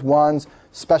 Zeros, ones,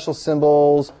 special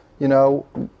symbols, you know,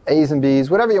 A's and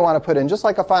B's, whatever you want to put in, just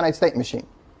like a finite state machine.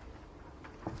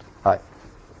 All right.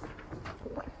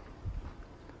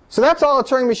 So that's all a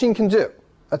Turing machine can do.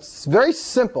 It's very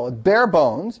simple, it's bare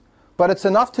bones, but it's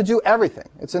enough to do everything.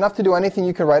 It's enough to do anything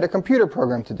you can write a computer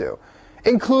program to do,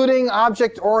 including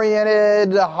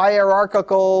object-oriented,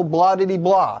 hierarchical,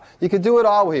 blah-diddy-blah. You could do it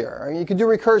all here. I mean, you could do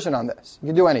recursion on this. You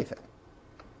could do anything.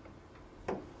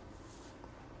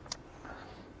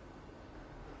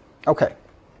 Okay.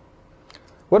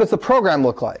 What does the program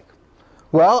look like?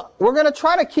 Well, we're going to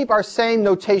try to keep our same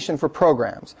notation for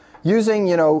programs, using,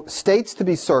 you know, states to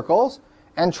be circles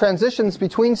and transitions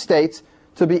between states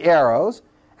to be arrows.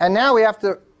 And now we have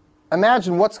to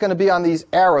imagine what's going to be on these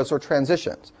arrows or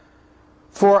transitions.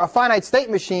 For a finite state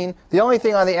machine, the only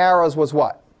thing on the arrows was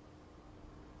what?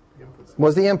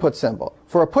 Was the input symbol.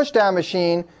 For a push-down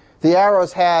machine, the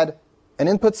arrows had an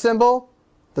input symbol,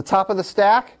 the top of the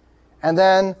stack, and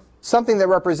then something that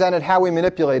represented how we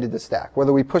manipulated the stack,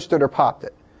 whether we pushed it or popped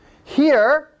it.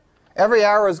 Here, every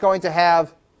arrow is going to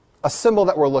have a symbol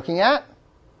that we're looking at,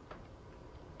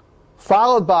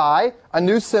 followed by a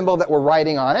new symbol that we're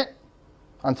writing on it,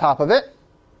 on top of it.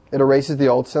 It erases the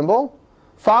old symbol.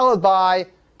 Followed by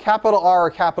capital R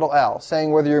or capital L,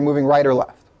 saying whether you're moving right or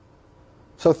left.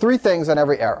 So 3 things on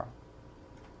every arrow.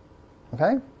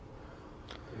 Okay?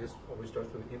 This always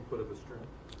starts with the input of the string.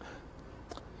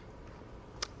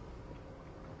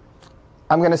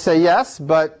 I'm going to say yes,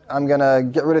 but I'm going to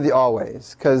get rid of the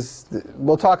always, because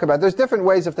we'll talk about, there's different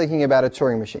ways of thinking about a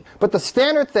Turing machine. But the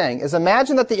standard thing is,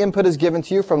 imagine that the input is given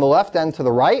to you from the left end to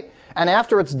the right, and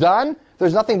after it's done,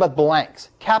 there's nothing but blanks.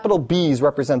 Capital B's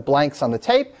represent blanks on the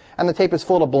tape, and the tape is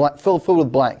filled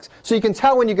with blanks. So you can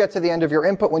tell when you get to the end of your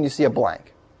input when you see a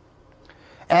blank.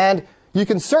 And you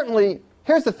can certainly,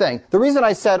 here's the thing, the reason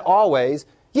I said always,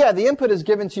 yeah, the input is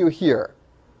given to you here.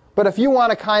 But if you want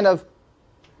to kind of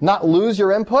not lose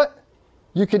your input,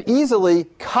 you could easily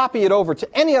copy it over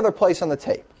to any other place on the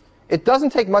tape. It doesn't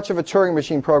take much of a Turing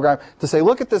machine program to say,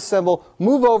 look at this symbol,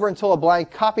 move over until a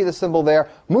blank, copy the symbol there,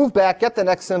 move back, get the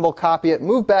next symbol, copy it,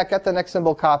 move back, get the next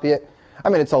symbol, copy it. I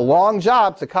mean, it's a long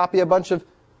job to copy a bunch of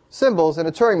symbols in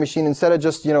a Turing machine instead of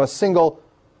just, a single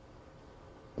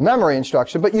memory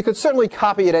instruction, but you could certainly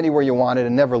copy it anywhere you wanted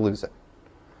and never lose it.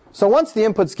 So once the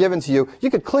input's given to you, you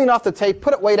could clean off the tape,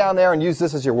 put it way down there, and use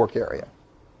this as your work area.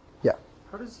 Yeah?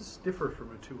 How does this differ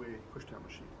from a two-way push-down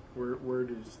machine? Where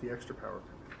does the extra power come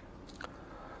in?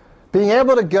 Being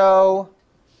able to go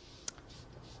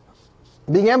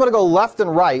left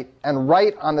and write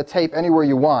on the tape anywhere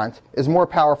you want is more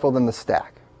powerful than the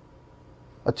stack.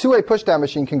 A two-way push-down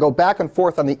machine can go back and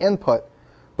forth on the input,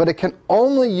 but it can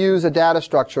only use a data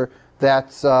structure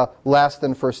that's last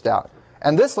in, first out.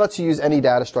 And this lets you use any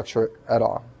data structure at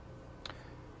all.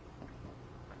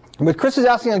 But Chris is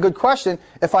asking a good question.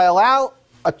 If I allow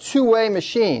a two-way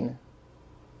machine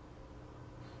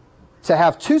to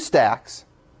have 2 stacks,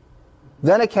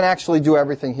 then it can actually do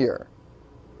everything here.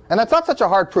 And that's not such a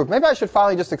hard proof. Maybe I should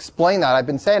finally just explain that. I've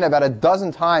been saying it about a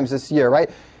dozen times this year, right?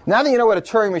 Now that you know what a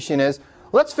Turing machine is,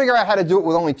 let's figure out how to do it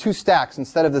with only 2 stacks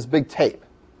instead of this big tape.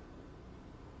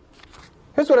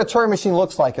 Here's what a Turing machine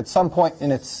looks like at some point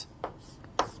in its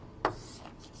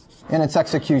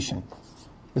execution.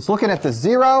 It's looking at the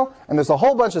 0, and there's a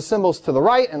whole bunch of symbols to the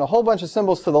right and a whole bunch of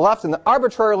symbols to the left, and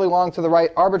arbitrarily long to the right,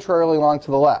 arbitrarily long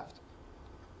to the left.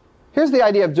 Here's the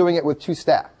idea of doing it with 2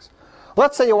 stacks.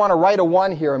 Let's say you want to write a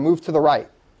 1 here and move to the right.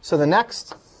 So the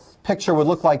next picture would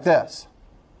look like this.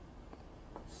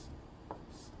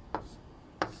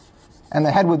 And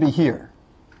the head would be here.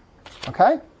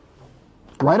 Okay?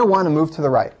 Write a 1 and move to the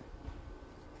right.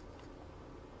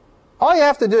 All you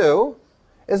have to do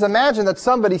is imagine that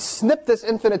somebody snipped this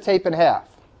infinite tape in half.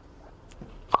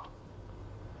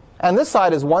 And this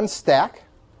side is 1 stack,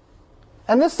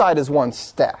 and this side is 1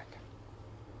 stack.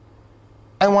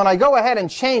 And when I go ahead and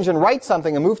change and write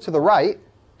something and move to the right,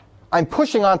 I'm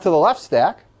pushing onto the left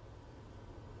stack,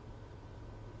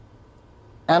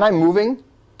 and I'm moving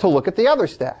to look at the other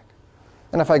stack.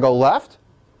 And if I go left,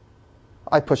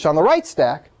 I push on the right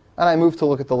stack, and I move to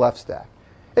look at the left stack.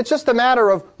 It's just a matter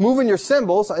of moving your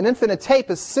symbols. An infinite tape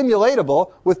is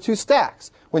simulatable with 2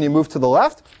 stacks. When you move to the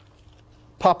left,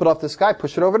 pop it off this guy,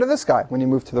 push it over to this guy. When you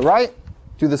move to the right,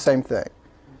 do the same thing.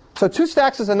 So 2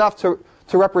 stacks is enough to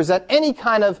represent any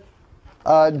kind of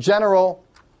general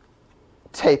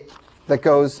tape that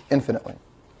goes infinitely.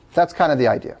 That's kind of the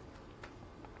idea.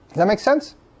 Does that make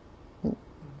sense?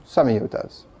 Some of you it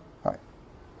does. All right.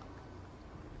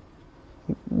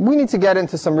 We need to get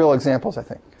into some real examples, I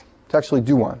think, to actually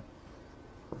do one.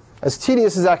 As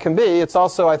tedious as that can be, it's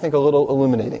also, I think, a little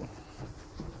illuminating.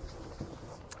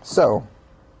 So,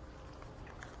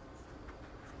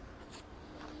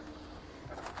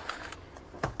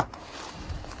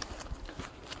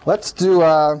 let's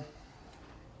start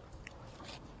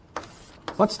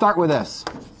with this.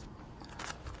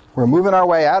 We're moving our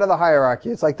way out of the hierarchy.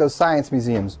 It's like those science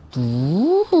museums.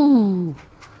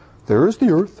 There's the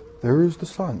Earth. There's the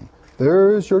sun.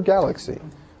 There's your galaxy.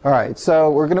 All right,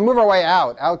 so we're going to move our way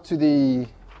out to the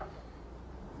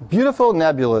beautiful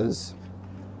nebulas.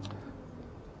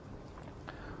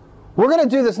 We're going to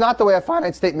do this not the way a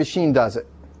finite state machine does it.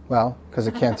 Well, because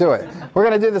it can't do it. We're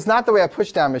going to do this not the way a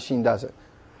push-down machine does it.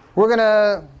 We're going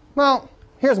to, well,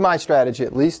 here's my strategy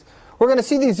at least. We're going to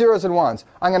see these 0s and 1s.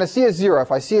 I'm going to see a 0.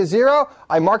 If I see a 0,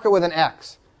 I mark it with an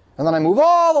X. And then I move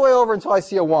all the way over until I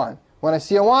see a 1. When I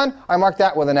see a 1, I mark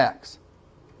that with an X.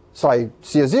 So I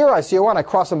see a 0, I see a 1, I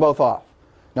cross them both off.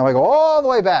 Now I go all the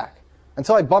way back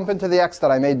until I bump into the X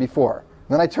that I made before. And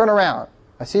then I turn around.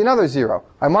 I see another 0.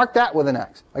 I mark that with an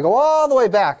X. I go all the way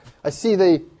back. I see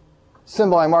the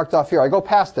symbol I marked off here. I go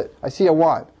past it. I see a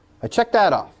 1. I check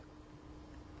that off.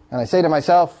 And I say to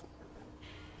myself,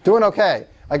 doing okay.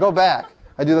 I go back.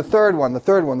 I do the third one, the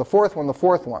third one, the fourth one, the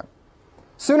fourth one.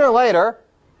 Sooner or later,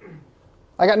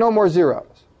 I got no more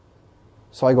zeros.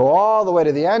 So I go all the way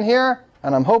to the end here,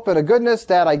 and I'm hoping to goodness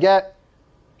that I get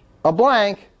a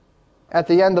blank at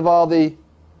the end of all the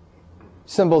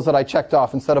symbols that I checked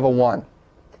off instead of a 1.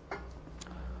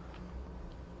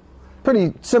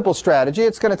 Pretty simple strategy.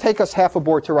 It's going to take us half a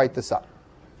board to write this up.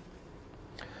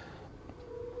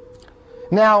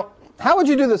 Now, how would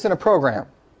you do this in a program?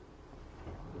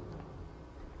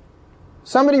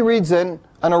 Somebody reads in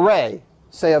an array,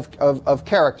 say, of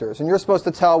characters, and you're supposed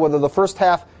to tell whether the first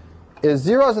half is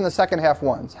zeros and the second half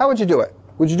ones. How would you do it?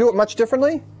 Would you do it much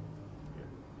differently?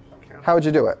 How would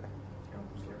you do it?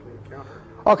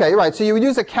 Okay, right. So you would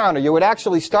use a counter. You would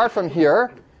actually start from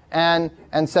here and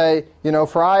say,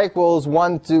 for I equals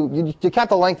 1, 2, you count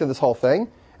the length of this whole thing,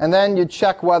 and then you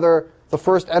check whether the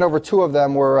first n over 2 of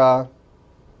them were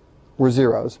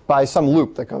zeros by some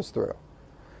loop that goes through.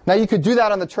 Now you could do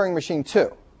that on the Turing machine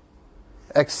too,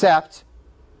 except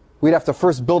we'd have to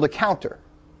first build a counter.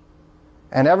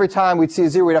 And every time we'd see a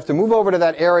 0, we'd have to move over to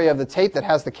that area of the tape that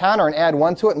has the counter and add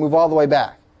 1 to it and move all the way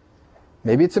back.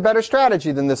 Maybe it's a better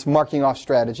strategy than this marking off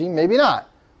strategy. Maybe not.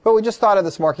 But we just thought of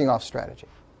this marking off strategy.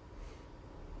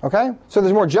 Okay? So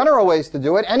there's more general ways to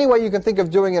do it. Any way you can think of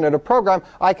doing it in a program,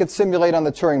 I could simulate on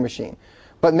the Turing machine.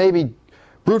 But maybe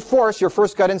brute force, your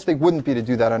first gut instinct wouldn't be to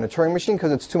do that on a Turing machine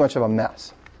because it's too much of a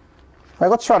mess. All right,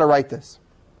 let's try to write this.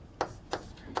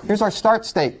 Here's our start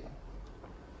state.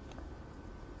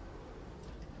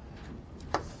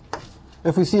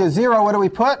 If we see a 0, what do we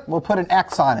put? We'll put an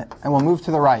X on it, and we'll move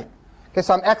to the right. Okay,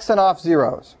 so I'm Xing off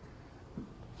zeros.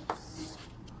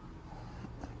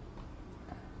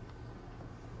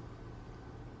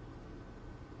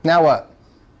 Now what?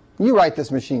 You write this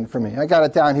machine for me. I got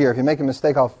it down here. If you make a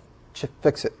mistake, I'll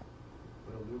fix it.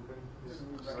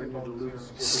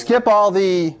 Skip all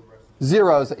the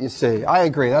zeros that you see. I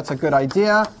agree. That's a good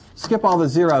idea. Skip all the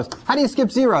zeros. How do you skip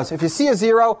zeros? If you see a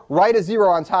 0, write a 0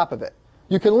 on top of it.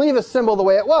 You can leave a symbol the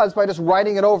way it was by just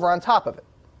writing it over on top of it.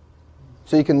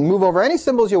 So you can move over any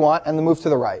symbols you want and then move to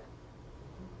the right.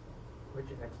 Where'd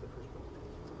you X the first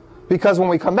one? Because when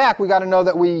we come back, we got to know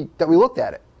that we looked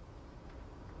at it.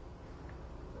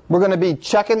 We're going to be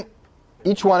checking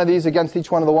each one of these against each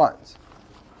one of the ones.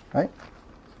 Right?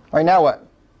 All right, now what?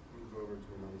 Move over to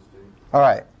another state. All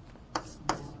right.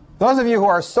 Those of you who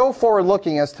are so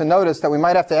forward-looking as to notice that we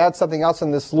might have to add something else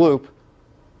in this loop,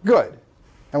 good.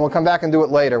 And we'll come back and do it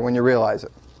later when you realize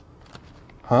it.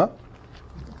 Huh?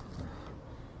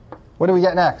 What do we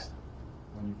get next?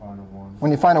 When you find a 1.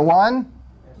 When you find a 1?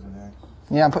 Put an X.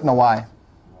 Yeah, I'm putting a Y.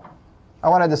 I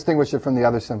want to distinguish it from the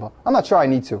other symbol. I'm not sure I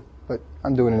need to, but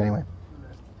I'm doing it anyway.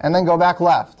 And then go back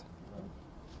left.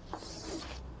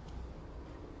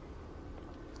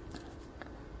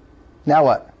 Now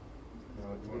what?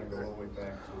 You want to go all the way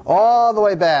back to All the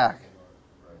way back.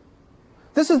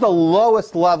 This is the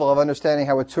lowest level of understanding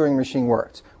how a Turing machine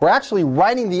works. We're actually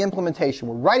writing the implementation.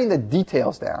 We're writing the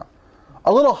details down.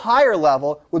 A little higher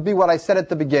level would be what I said at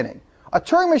the beginning. A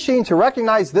Turing machine, to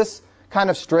recognize this kind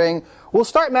of string, will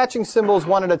start matching symbols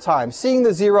one at a time. Seeing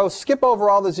the 0, skip over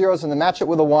all the zeros and then match it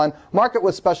with a 1, mark it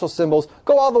with special symbols,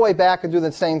 go all the way back and do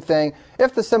the same thing.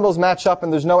 If the symbols match up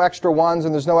and there's no extra 1s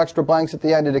and there's no extra blanks at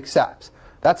the end, it accepts.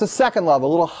 That's a second level,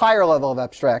 a little higher level of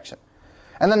abstraction.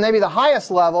 And then maybe the highest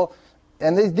level,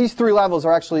 and these 3 levels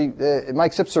are actually,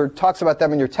 Mike Zipser talks about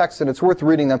them in your text, and it's worth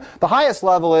reading them. The highest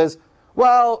level is,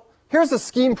 well, here's a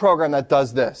scheme program that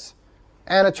does this.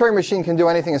 And a Turing machine can do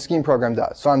anything a scheme program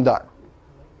does, so I'm done.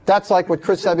 That's like what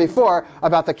Chris said before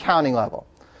about the counting level.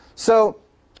 So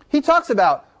he talks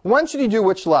about when should you do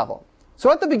which level.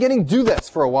 So at the beginning, do this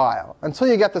for a while until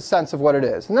you get the sense of what it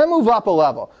is. And then move up a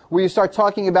level where you start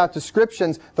talking about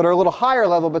descriptions that are a little higher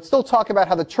level but still talk about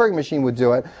how the Turing machine would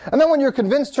do it. And then when you're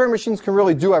convinced Turing machines can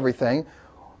really do everything,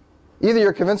 either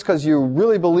you're convinced because you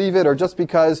really believe it or just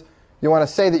because you want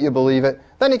to say that you believe it,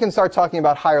 then you can start talking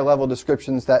about higher level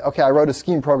descriptions that, okay, I wrote a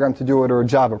scheme program to do it or a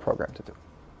Java program to do it.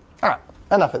 All right,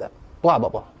 enough of that. Blah, blah,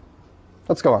 blah.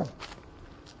 Let's go on.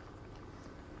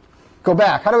 Go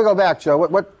back. How do we go back, Joe?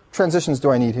 What transitions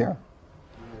do I need here?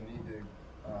 You need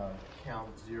to count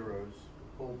zeros,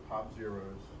 pull pop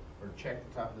zeros, or check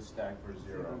the top of the stack for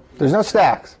 0. There's no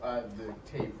stacks. The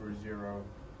tape for 0,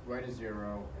 write a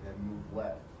 0, and then move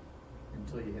left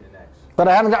until you hit an X. But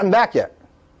I haven't gotten back yet.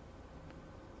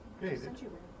 Okay,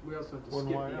 We also have to One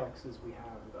skip Y the out. X's we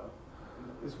have, though.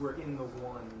 Is we're in the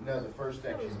 1. No, the first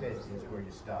X you hit is where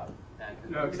you stop.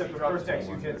 No, except the first X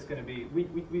you hit is going to be,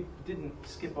 we didn't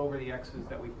skip over the X's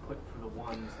that we put for the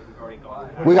 1s that we've already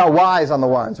gone. We got Ys on the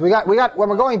ones. We got when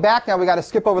we're going back now, we got to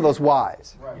skip over those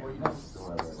Ys. Right, well,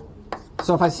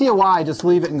 So if I see a y, just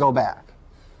leave it and go back.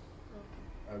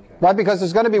 Okay. Right? Because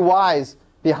there's going to be y's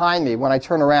behind me when I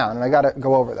turn around, and I got to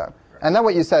go over them. And then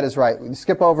what you said is right. We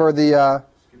skip over the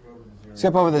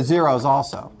zeros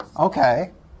also.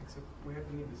 Okay. Except we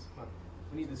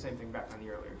need the same thing back on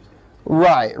the earlier state.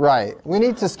 Right, right. We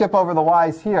need to skip over the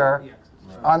y's here.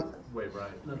 On, Wait,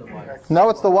 right. no,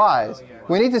 it's the y's.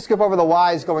 We need to skip over the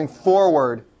y's going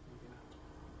forward.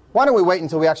 Why don't we wait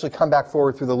until we actually come back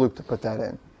forward through the loop to put that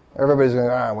in? Everybody's going,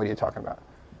 what are you talking about?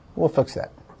 We'll fix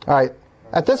that. All right.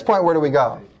 At this point, where do we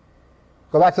go?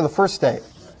 Go back to the first state.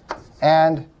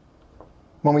 And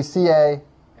when we see an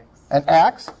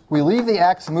x, we leave the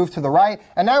x, move to the right,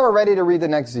 and now we're ready to read the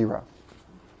next 0.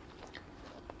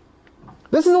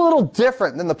 This is a little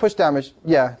different than the push-down machine.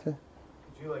 Yeah. Could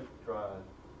you like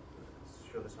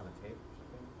show this on a tape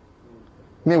or something?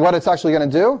 I mean, what it's actually going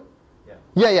to do?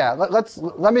 Yeah. Yeah.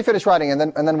 Let me finish writing, and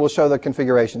then we'll show the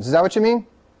configurations. Is that what you mean?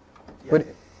 Yeah.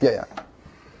 Yeah.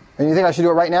 And you think I should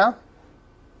do it right now?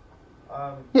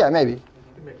 Yeah, maybe. You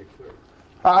can make it clear.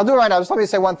 I'll do it right now. Just let me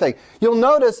say one thing. You'll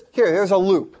notice here's a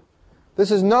loop.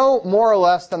 This is no more or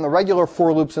less than the regular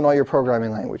for loops in all your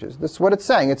programming languages. This is what it's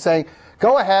saying. It's saying,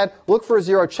 go ahead, look for a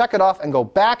 0, check it off, and go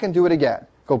back and do it again.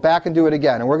 Go back and do it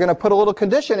again. And we're going to put a little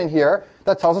condition in here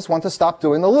that tells us when to stop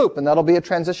doing the loop, and that'll be a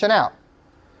transition out.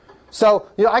 So,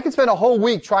 I could spend a whole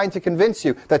week trying to convince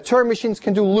you that Turing machines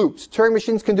can do loops. Turing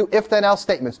machines can do if-then-else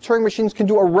statements. Turing machines can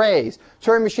do arrays.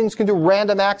 Turing machines can do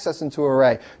random access into an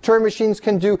array. Turing machines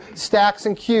can do stacks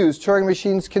and queues. Turing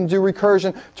machines can do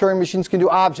recursion. Turing machines can do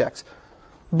objects.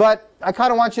 But I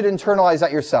kind of want you to internalize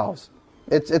that yourselves.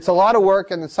 It's a lot of work,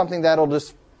 and it's something that'll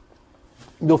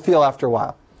you'll feel after a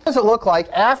while. What does it look like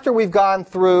after we've gone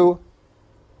through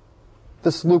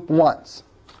this loop once?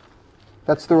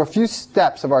 That's through a few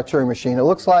steps of our Turing machine. It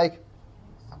looks like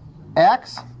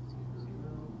x,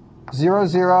 0,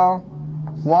 0,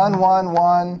 1, 1,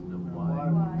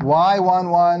 1, y, 1,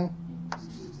 1,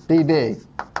 bb.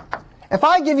 If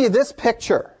I give you this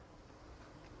picture,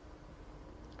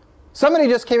 somebody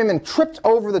just came in and tripped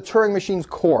over the Turing machine's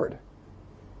cord.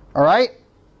 All right?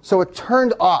 So it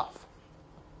turned off.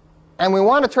 And we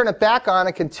want to turn it back on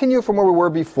and continue from where we were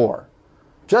before.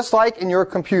 Just like in your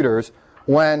computers,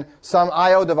 when some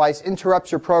I/O device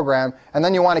interrupts your program, and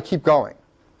then you want to keep going.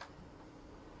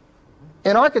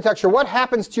 In architecture, what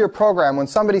happens to your program when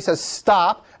somebody says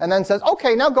stop, and then says,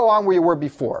 OK, now go on where you were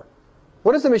before?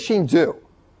 What does the machine do?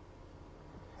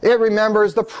 It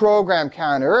remembers the program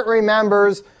counter. It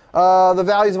remembers the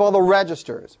values of all the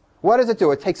registers. What does it do?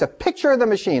 It takes a picture of the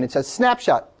machine. It says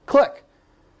snapshot, click.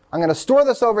 I'm going to store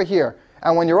this over here.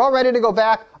 And when you're all ready to go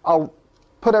back, I'll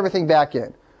put everything back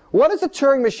in. What does a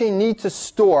Turing machine need to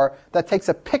store that takes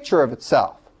a picture of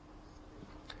itself?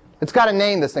 It's got to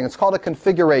name this thing. It's called a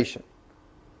configuration.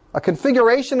 A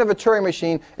configuration of a Turing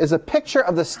machine is a picture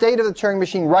of the state of the Turing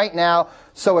machine right now,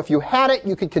 so if you had it,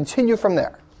 you could continue from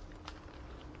there.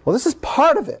 Well, this is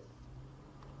part of it.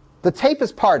 The tape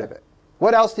is part of it.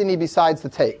 What else do you need besides the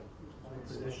tape?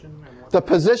 The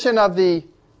position of the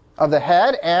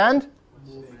head and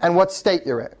what state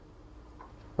you're in.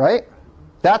 Right?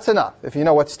 That's enough. If you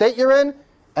know what state you're in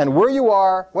and where you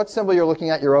are, what symbol you're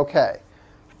looking at, you're OK.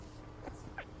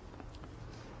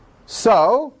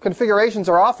 So configurations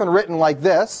are often written like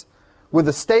this, with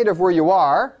the state of where you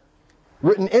are,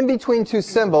 written in between two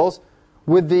symbols,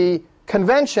 with the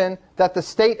convention that the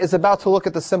state is about to look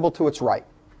at the symbol to its right.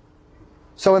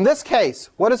 So in this case,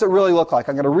 what does it really look like?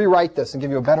 I'm going to rewrite this and give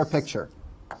you a better picture.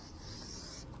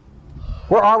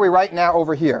 Where are we right now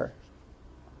over here?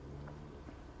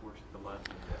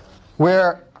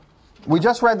 Where we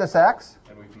just read this x,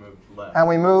 and we've moved left. And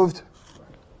we moved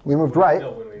right.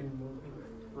 No,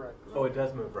 oh, it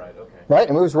does move right. Okay. Right,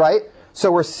 it moves right.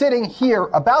 So we're sitting here,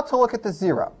 about to look at the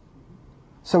 0.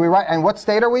 So we write, and what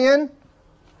state are we in?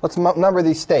 Let's number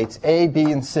these states, A,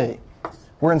 B, and C.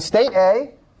 We're in state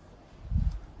A,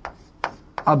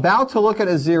 about to look at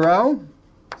a 0,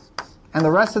 and the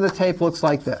rest of the tape looks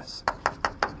like this.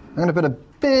 I'm going to put a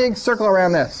big circle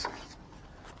around this.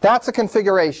 That's a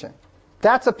configuration.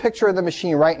 That's a picture of the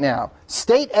machine right now.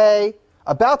 State A,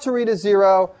 about to read a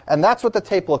 0, and that's what the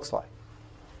tape looks like.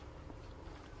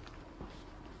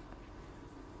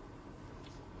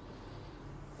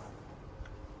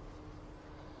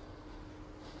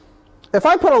 If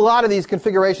I put a lot of these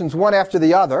configurations one after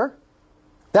the other,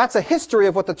 that's a history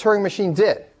of what the Turing machine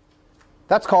did.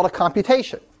 That's called a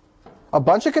computation. A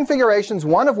bunch of configurations,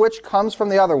 one of which comes from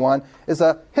the other one, is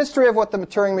a history of what the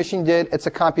Turing machine did. It's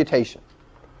a computation.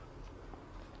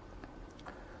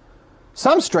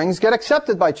 Some strings get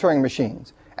accepted by Turing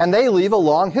machines, and they leave a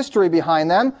long history behind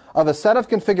them of a set of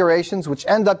configurations which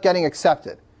end up getting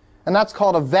accepted. and that's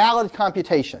called a valid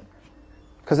computation,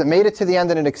 because it made it to the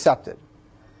end and it accepted.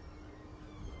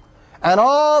 And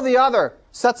all the other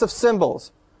sets of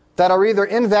symbols that are either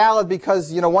invalid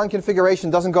because one configuration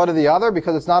doesn't go to the other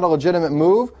because it's not a legitimate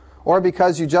move, or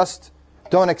because you just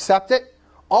don't accept it,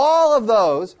 all of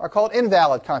those are called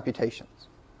invalid computations.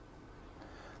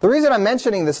 The reason I'm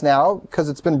mentioning this now, because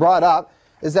it's been brought up,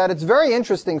 is that it's a very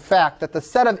interesting fact that the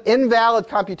set of invalid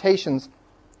computations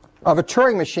of a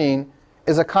Turing machine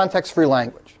is a context-free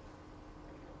language.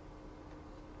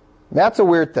 That's a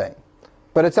weird thing,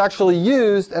 but it's actually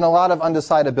used in a lot of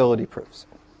undecidability proofs.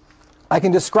 I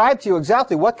can describe to you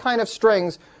exactly what kind of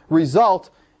strings result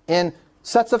in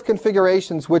sets of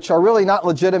configurations which are really not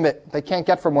legitimate. They can't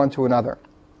get from one to another.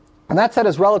 And that set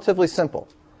is relatively simple.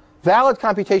 Valid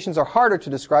computations are harder to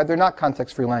describe. They're not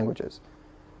context-free languages.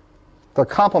 They're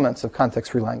complements of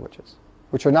context-free languages,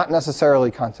 which are not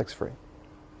necessarily context-free.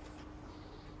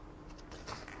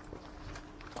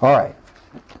 All right.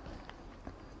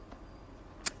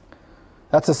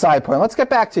 That's a side point. Let's get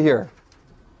back to here.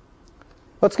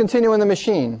 Let's continue in the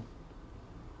machine.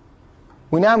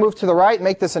 We now move to the right,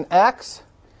 make this an X.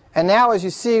 And now, as you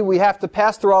see, we have to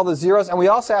pass through all the zeros, and we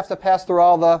also have to pass through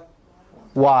all the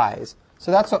Y's. So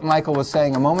that's what Michael was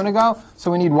saying a moment ago. So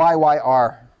we need Y, Y,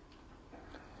 R.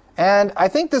 And I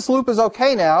think this loop is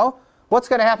OK now. What's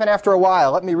going to happen after a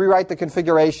while? Let me rewrite the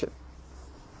configuration.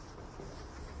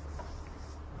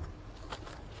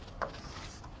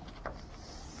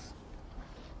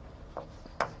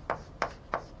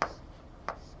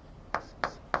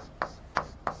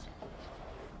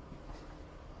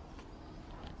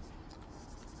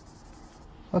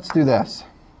 Let's do this.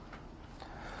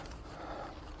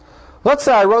 Let's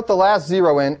say I wrote the last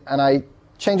 0 in, and I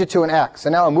change it to an X.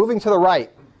 And now I'm moving to the right,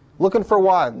 looking for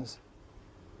 1s.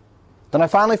 Then I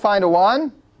finally find a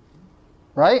 1,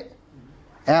 right?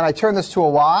 And I turn this to a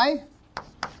Y,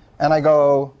 and I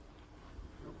go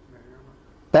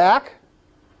back,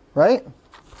 right?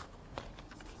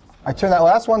 I turn that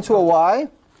last one to a Y.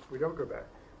 We don't go back.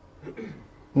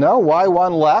 No,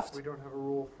 Y1 left. We don't have a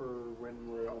rule for when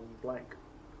we're on blank.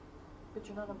 But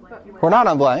you're not on blank. We're not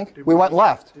on blank. We went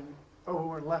left. Oh, we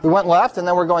went left. We went left, and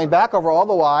then we're going back over all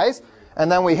the Y's,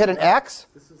 and then we hit an X.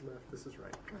 This is left. This is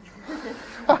right.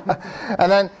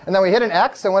 and then we hit an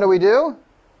X, and what do?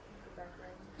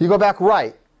 You go back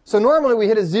right. So normally we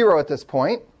hit a 0 at this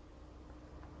point,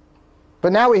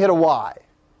 but now we hit a Y.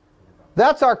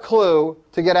 That's our clue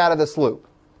to get out of this loop.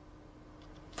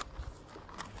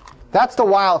 That's the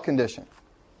while condition.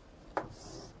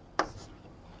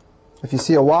 If you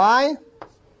see a Y,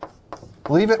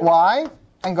 leave it Y,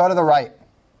 and go to the right.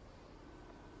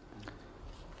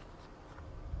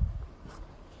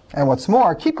 And what's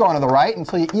more, keep going to the right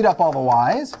until you eat up all the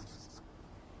Y's.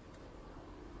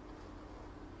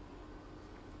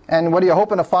 And what are you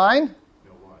hoping to find?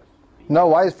 No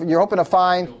Y's. You're hoping to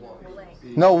find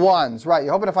no 1s. Right,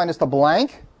 you're hoping to find just a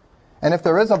blank. And if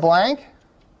there is a blank,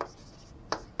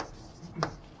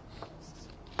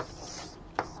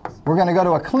 we're going to go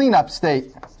to a cleanup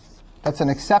state. That's an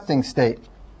accepting state.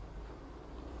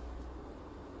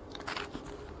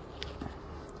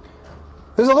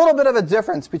 There's a little bit of a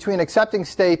difference between accepting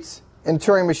states in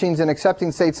Turing machines and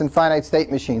accepting states in finite state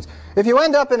machines. If you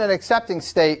end up in an accepting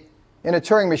state in a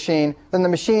Turing machine, then the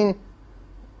machine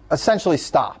essentially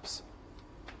stops.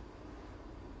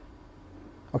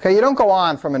 Okay, you don't go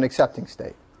on from an accepting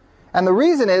state. And the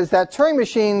reason is that Turing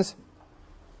machines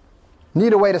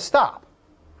need a way to stop.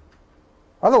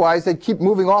 Otherwise, they'd keep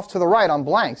moving off to the right on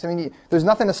blanks. I mean, there's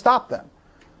nothing to stop them.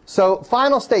 So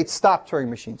final states stop Turing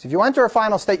machines. If you enter a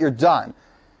final state, you're done.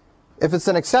 If it's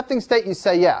an accepting state, you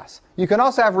say yes. You can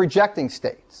also have rejecting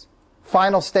states.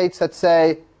 Final states that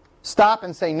say stop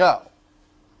and say no.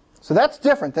 So that's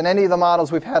different than any of the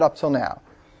models we've had up till now.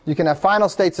 You can have final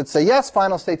states that say yes,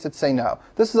 final states that say no.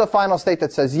 This is a final state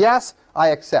that says yes, I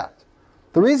accept.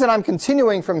 The reason I'm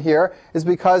continuing from here is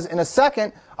because in a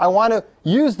second, I want to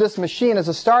use this machine as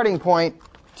a starting point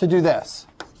to do this,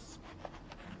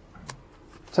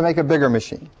 to make a bigger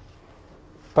machine.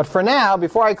 But for now,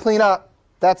 before I clean up,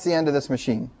 that's the end of this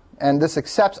machine. And this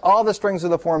accepts all the strings of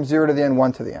the form 0 to the n,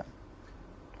 1 to the n.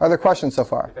 Are there questions so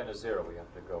far? If n is 0, we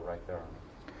have to go right there on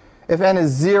it. If n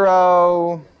is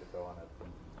 0,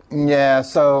 yeah,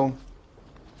 so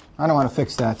I don't want to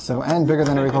fix that. So n bigger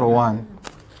than or equal to 1.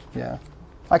 Yeah.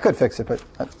 I could fix it, but...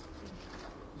 Is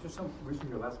there some reason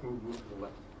your last move moved to the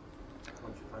left?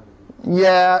 Once you find it?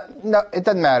 Yeah, no, it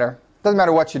doesn't matter. It doesn't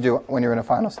matter what you do when you're in a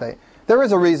final state. There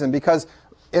is a reason, because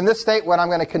in this state, when I'm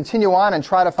going to continue on and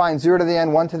try to find 0 to the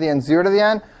n, 1 to the n, 0 to the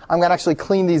n, I'm going to actually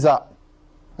clean these up.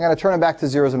 I'm going to turn them back to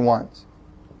 0s and 1s.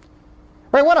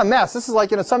 Right? What a mess. This is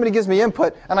like, somebody gives me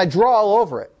input and I draw all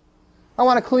over it. I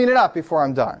want to clean it up before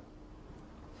I'm done.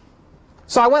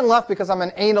 So I went left because I'm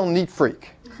an anal neat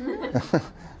freak.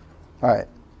 All right.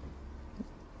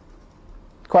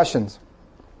 Questions?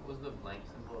 What was the blank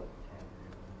symbol?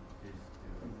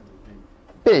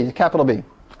 B, capital B.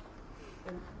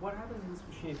 And what happens in this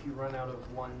machine if you run out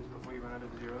of ones before you run out of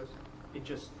zeros? It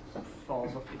just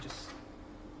falls up.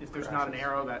 If there's not an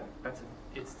arrow,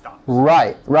 it stops.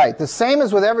 Right, right. The same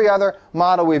as with every other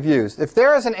model we've used. If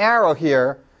there is an arrow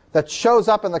here that shows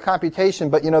up in the computation,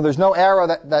 but there's no arrow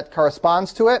that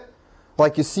corresponds to it,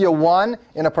 like you see a 1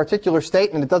 in a particular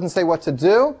state and it doesn't say what to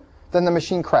do, then the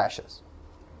machine crashes.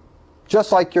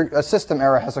 Just like a system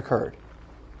error has occurred.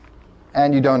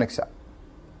 And you don't accept.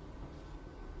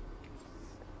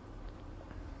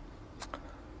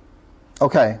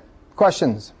 Okay,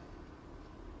 questions?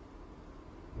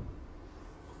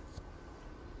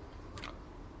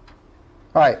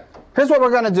 All right, here's what we're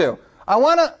going to do. I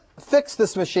want to fix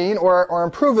this machine or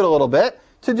improve it a little bit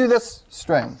to do this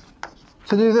string,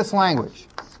 to do this language.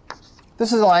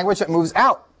 This is a language that moves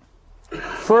out,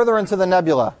 further into the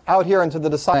nebula, out here into the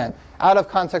design, out of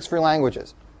context-free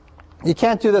languages. You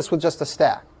can't do this with just a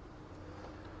stack.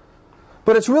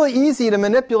 But it's really easy to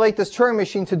manipulate this Turing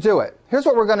machine to do it. Here's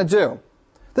what we're going to do.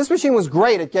 This machine was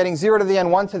great at getting 0 to the n,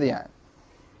 1 to the n.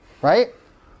 Right?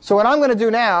 So what I'm going to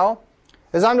do now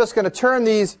is I'm just going to turn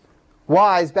these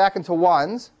y's back into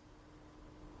 1s,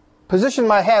 position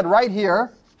my head right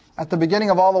here at the beginning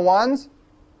of all the 1s,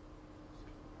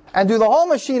 and do the whole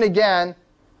machine again.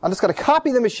 I'm just going to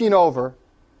copy the machine over,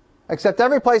 except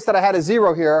every place that I had a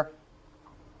 0 here,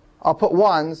 I'll put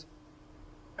 1s,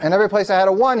 and every place I had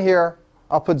a 1 here,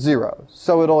 I'll put 0s.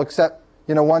 So it'll accept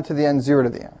 1 to the n, 0 to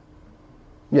the n.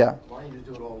 Yeah? Why don't you just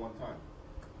do it all at one time?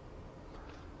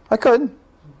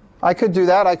 I could do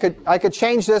that. I could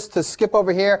change this to skip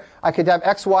over here. I could have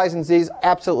x, y's, and z's.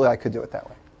 Absolutely, I could do it that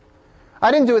way.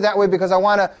 I didn't do it that way because I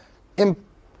want to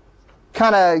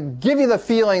kind of give you the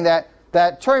feeling that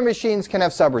Turing machines can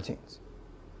have subroutines.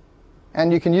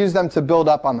 And you can use them to build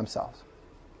up on themselves.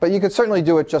 But you could certainly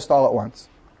do it just all at once.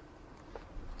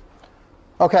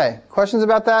 Okay, questions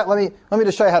about that? Let me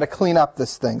just show you how to clean up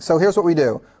this thing. So here's what we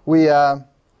do.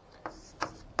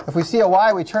 If we see a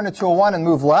y, we turn it to a 1 and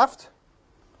move left.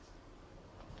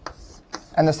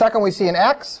 And the second we see an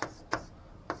x,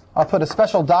 I'll put a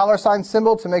special $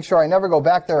 symbol to make sure I never go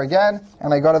back there again,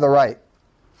 and I go to the right.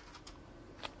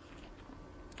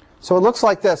 So it looks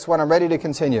like this when I'm ready to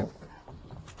continue.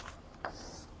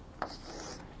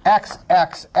 X,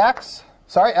 X, X,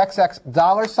 sorry, XX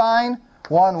 $,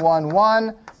 1, 1,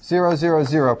 1, 0, 0,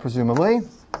 0, presumably.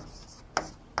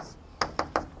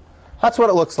 That's what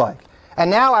it looks like. And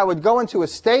now I would go into a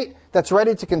state that's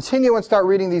ready to continue and start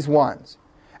reading these 1s.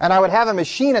 And I would have a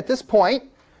machine at this point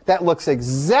that looks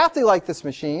exactly like this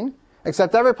machine,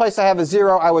 except every place I have a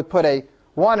 0, I would put a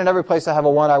 1, and every place I have a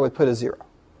 1, I would put a 0.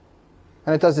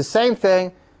 And it does the same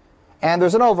thing, and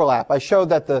there's an overlap. I showed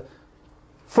that the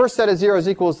first set of 0s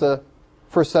equals the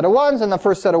first set of 1s, and the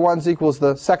first set of 1s equals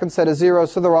the second set of 0s,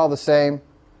 so they're all the same.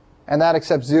 And that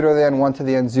accepts 0 to the n, 1 to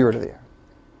the n, 0 to the n.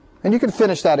 And you can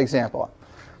finish that example up.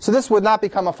 So this would not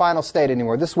become a final state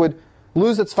anymore. This would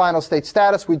lose its final state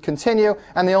status. We'd continue,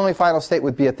 and the only final state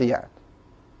would be at the end.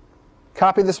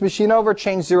 Copy this machine over,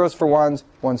 change 0s for 1s,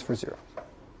 1s for 0s.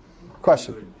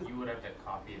 Question? You would have to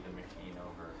copy the machine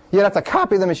over. You'd have to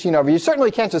copy the machine over. You certainly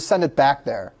can't just send it back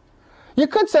there. You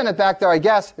could send it back there, I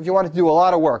guess, if you wanted to do a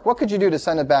lot of work. What could you do to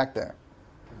send it back there?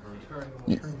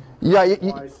 Yeah, Y's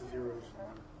to zeros,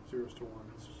 zeros to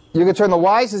ones. you could turn the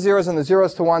y's to 0s and the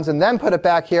 0s to 1s and then put it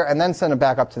back here and then send it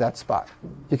back up to that spot.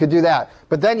 You could do that.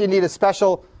 But then you need a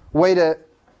special way to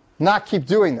not keep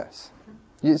doing this.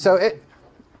 So it's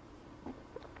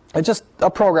just a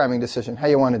programming decision, how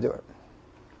you want to do it.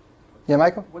 Yeah,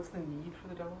 Michael? What's the need for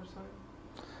the $sign?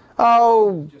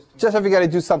 Oh, just if you got to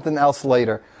do something else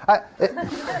later.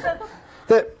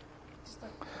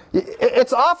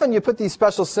 It's often you put these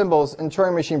special symbols in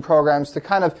Turing machine programs to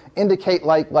kind of indicate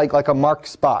like a marked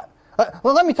spot.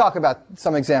 Well, let me talk about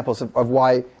some examples of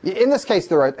why. In this case,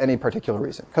 there aren't any particular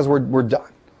reason, because we're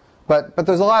done. But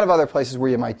there's a lot of other places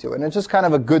where you might do it, and it's just kind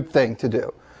of a good thing to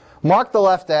do. Mark the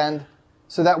left end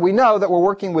so that we know that we're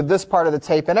working with this part of the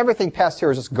tape, and everything past here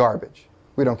is just garbage.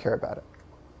 We don't care about it.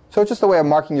 So it's just a way of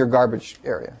marking your garbage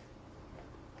area.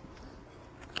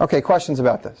 Okay, questions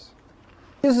about this?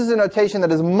 This is a notation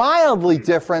that is mildly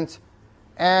different,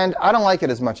 and I don't like it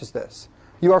as much as this.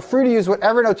 You are free to use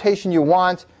whatever notation you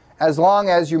want as long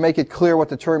as you make it clear what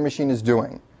the Turing machine is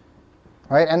doing.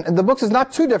 Right? And the book is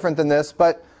not too different than this,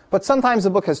 but sometimes the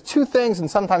book has 2 things,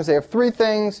 and sometimes they have 3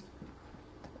 things.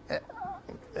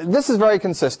 this is very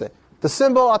consistent. The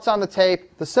symbol that's on the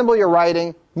tape, the symbol you're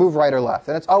writing, move right or left.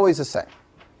 And it's always the same.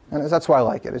 And that's why I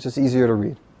like it. It's just easier to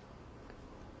read.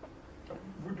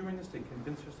 We're doing this to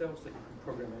convince yourselves that you can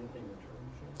program anything in a Turing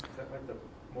machine? Is that like the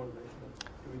motivation of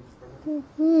doing this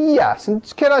program? Yes, and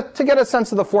to get a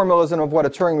sense of the formalism of what a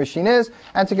Turing machine is,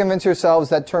 and to convince yourselves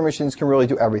that Turing machines can really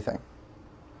do everything.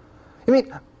 I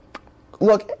mean,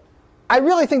 look, I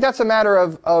really think that's a matter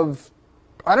of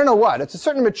I don't know what. It's a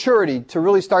certain maturity to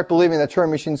really start believing that Turing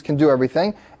machines can do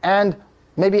everything, and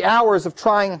maybe hours of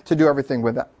trying to do everything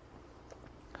with them.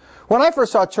 When I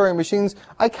first saw Turing machines,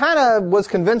 I kind of was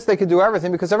convinced they could do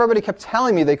everything because everybody kept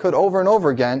telling me they could over and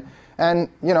over again. And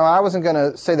I wasn't going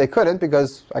to say they couldn't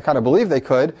because I kind of believed they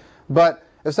could. But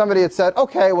if somebody had said,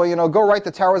 okay, well, go write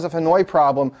the Towers of Hanoi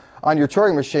problem on your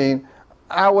Turing machine,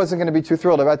 I wasn't going to be too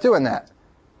thrilled about doing that.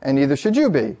 And neither should you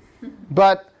be.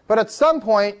 But at some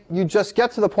point, you just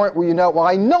get to the point where well,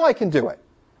 I know I can do it.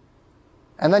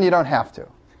 And then you don't have to.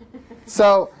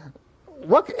 So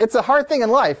it's a hard thing in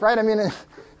life, right? I mean,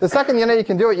 the second you know you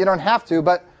can do it, you don't have to.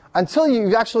 But until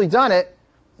you've actually done it,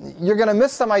 you're going to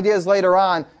miss some ideas later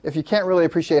on if you can't really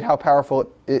appreciate how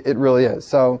powerful it really is.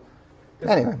 So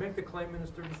anyway. Does he make the claim in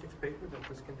his 36 paper that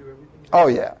this can do everything? Oh,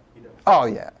 yeah. He does. Oh,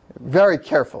 yeah. Very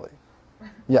carefully.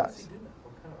 Yes.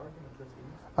 What kind of argument does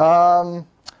he use?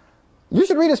 You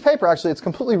should read his paper, actually. It's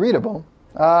completely readable.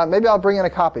 Maybe I'll bring in a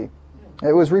copy.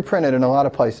 It was reprinted in a lot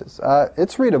of places.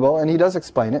 It's readable, and he does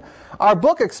explain it. Our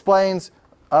book explains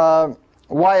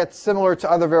why it's similar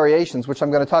to other variations, which I'm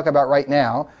going to talk about right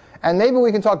now. And maybe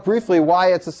we can talk briefly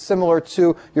why it's similar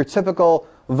to your typical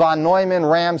von Neumann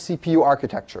RAM CPU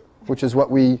architecture, which is what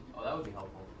we... Oh, that would be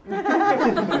helpful.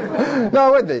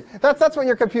 No, it would be. That's what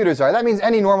your computers are. That means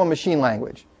any normal machine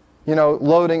language.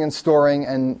 Loading and storing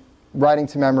and writing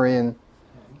to memory. And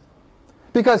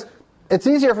because it's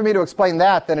easier for me to explain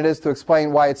that than it is to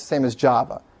explain why it's the same as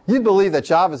Java. You'd believe that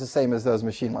Java is the same as those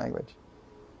machine language.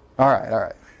 All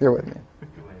right. You're with me.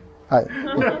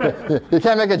 You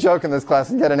can't make a joke in this class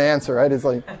and get an answer, right? It's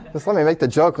like, just let me make the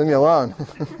joke, leave me alone.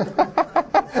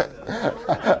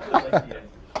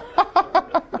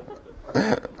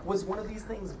 Was one of these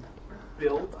things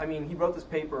built? I mean, he wrote this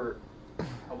paper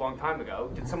a long time ago.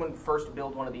 Did someone first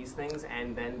build one of these things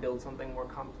and then build something more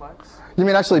complex? You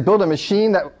mean actually build a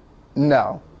machine that...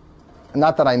 No.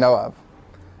 Not that I know of.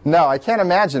 No, I can't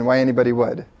imagine why anybody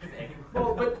would.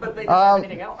 Well, but they didn't have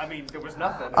anything else. I mean, there was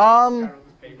nothing.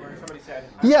 Somebody said...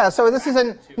 Yeah, so this is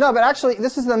no, but actually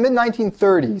this is in the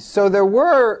mid-1930s. So there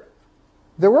were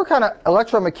kind of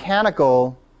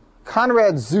electromechanical...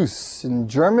 Konrad Zuse in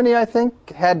Germany, I think,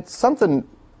 had something...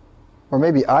 Or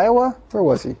maybe Iowa? Where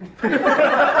was he? You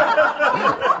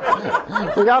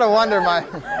gotta wonder my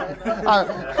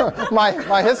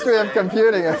history of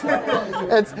computing.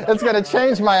 It's going to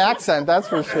change my accent, that's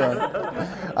for sure.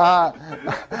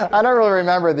 I don't really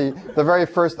remember the very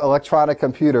first electronic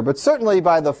computer, but certainly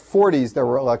by the 40s there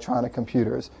were electronic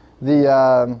computers. The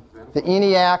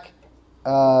ENIAC,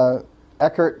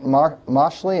 Eckert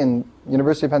Moschly in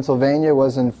University of Pennsylvania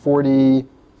was in 46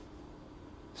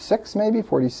 maybe,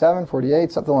 47,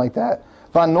 48, something like that.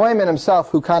 Von Neumann himself,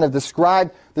 who kind of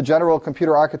described the general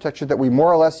computer architecture that we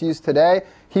more or less use today,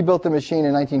 he built the machine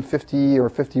in 1950 or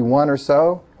 51 or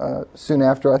so, soon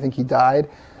after I think he died.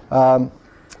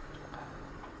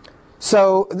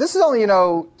 So this is only,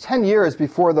 10 years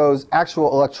before those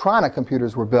actual electronic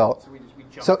computers were built.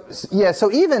 So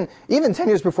even 10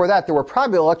 years before that, there were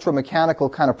probably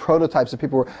electromechanical kind of prototypes that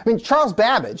people were... I mean, Charles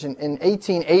Babbage in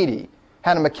 1880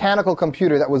 had a mechanical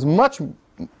computer that was much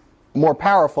more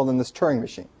powerful than this Turing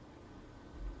machine.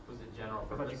 Was it general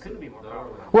purpose? But you couldn't be more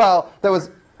powerful. Well, there was...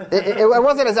 It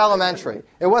wasn't as elementary.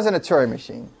 It wasn't a Turing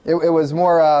machine. It was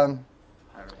more...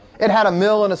 It had a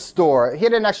mill and a store. He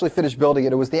didn't actually finish building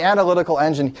it. It was the analytical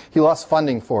engine. He lost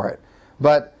funding for it.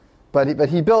 But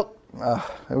he built... we're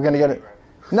going to get it...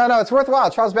 No, it's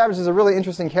worthwhile. Charles Babbage is a really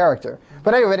interesting character.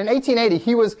 But anyway, in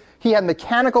 1880, he had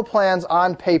mechanical plans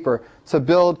on paper to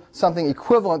build something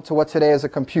equivalent to what today is a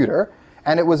computer.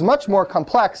 And it was much more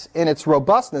complex in its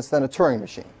robustness than a Turing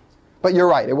machine. But you're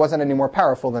right, it wasn't any more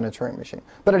powerful than a Turing machine.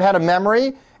 But it had a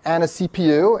memory and a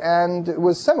CPU, and it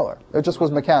was similar. It just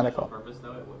was mechanical. Purpose,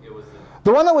 though? It was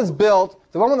The one that was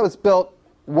built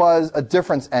was a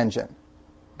difference engine.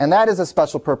 And that is a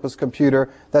special purpose computer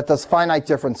that does finite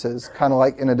differences, kind of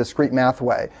like in a discrete math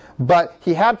way. But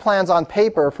he had plans on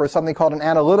paper for something called an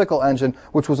analytical engine,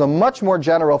 which was a much more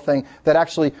general thing that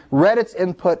actually read its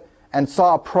input and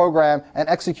saw a program and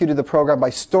executed the program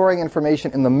by storing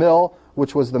information in the mill,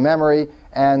 which was the memory,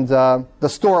 and the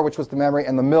store, which was the memory,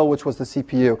 and the mill, which was the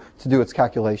CPU, to do its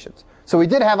calculations. So we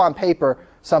did have on paper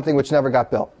something which never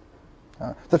got built.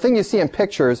 The thing you see in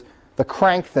pictures, the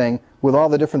crank thing with all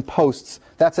the different posts,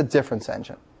 that's a difference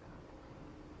engine.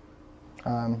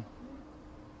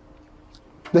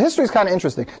 The history is kind of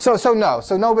interesting. So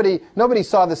nobody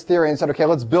saw this theory and said, okay,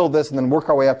 let's build this and then work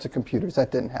our way up to computers.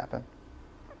 That didn't happen.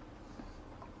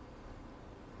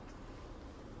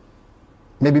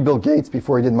 Maybe Bill Gates,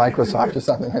 before he did Microsoft or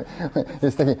something, he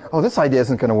was thinking, oh, this idea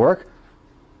isn't going to work.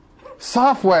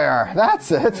 Software, that's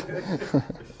it.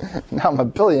 Now I'm a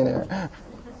billionaire.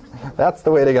 That's the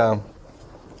way to go.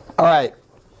 All right.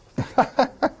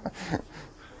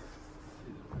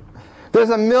 There's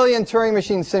 1 million Turing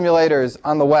machine simulators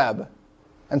on the web,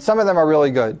 and some of them are really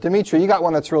good. Dimitri, you got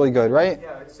one that's really good, right?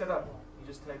 Yeah, it's set up. You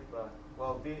just type,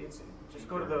 just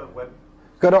go to the web.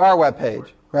 Go to our web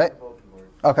page, right?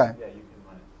 Okay. Yeah, you can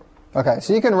run it. Okay,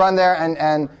 so you can run there,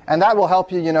 and that will help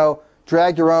you,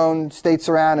 drag your own states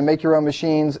around and make your own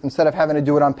machines instead of having to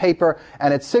do it on paper.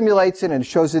 And it simulates it, and it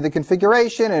shows you the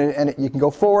configuration, and you can go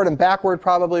forward and backward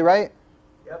probably, right?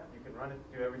 Yep, you can run it,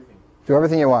 do everything. Do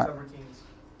everything you want. Subroutines.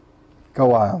 Go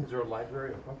wild. Is there a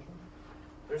library or function?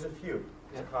 There's a few.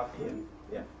 Yeah. Copy and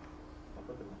yeah. I'll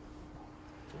put them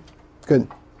in. Good.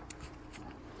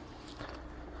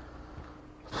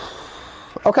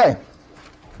 Okay.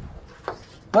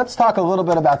 Let's talk a little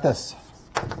bit about this.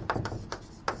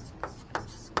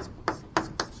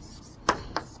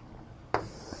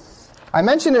 I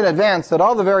mentioned in advance that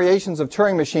all the variations of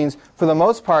Turing machines, for the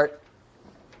most part,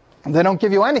 they don't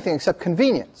give you anything except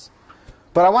convenience.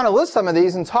 But I want to list some of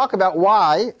these and talk about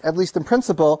why, at least in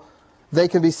principle, they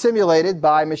can be simulated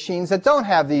by machines that don't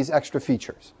have these extra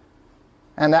features.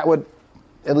 And that would,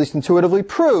 at least intuitively,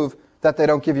 prove that they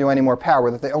don't give you any more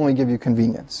power, that they only give you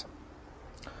convenience.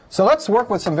 So let's work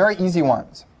with some very easy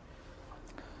ones.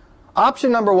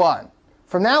 Option number 1.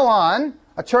 From now on,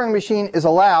 a Turing machine is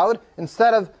allowed,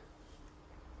 instead of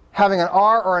having an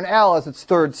R or an L as its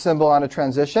third symbol on a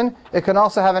transition, it can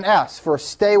also have an S for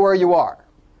stay where you are.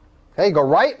 Okay, go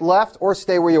right, left, or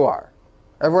stay where you are.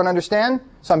 Everyone understand?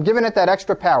 So I'm giving it that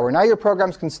extra power. Now your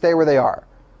programs can stay where they are.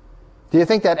 Do you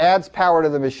think that adds power to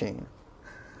the machine?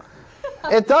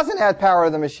 It doesn't add power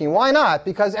to the machine. Why not?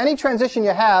 Because any transition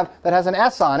you have that has an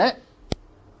S on it,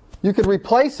 you could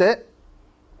replace it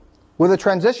with a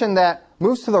transition that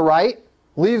moves to the right,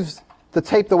 leaves the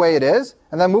tape the way it is,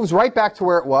 and then moves right back to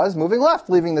where it was, moving left,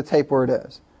 leaving the tape where it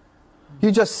is.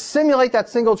 You just simulate that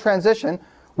single transition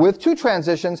with 2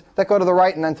 transitions that go to the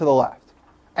right and then to the left.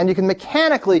 And you can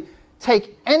mechanically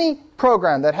take any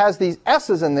program that has these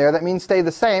S's in there, that means stay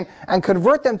the same, and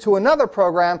convert them to another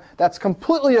program that's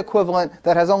completely equivalent,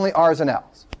 that has only R's and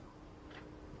L's.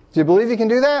 Do you believe you can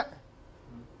do that?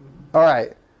 All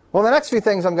right. Well, the next few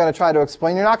things I'm going to try to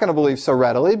explain, you're not going to believe so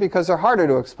readily because they're harder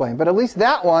to explain. But at least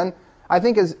that one, I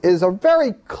think, is a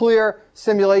very clear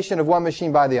simulation of one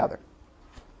machine by the other.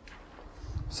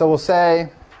 So we'll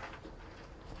say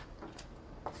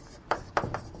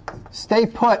stay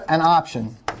put an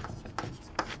option.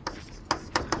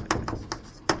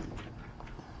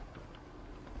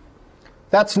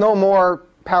 That's no more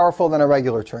powerful than a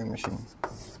regular Turing machine.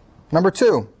 Number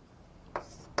 2,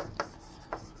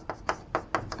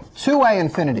 two-way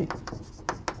infinity.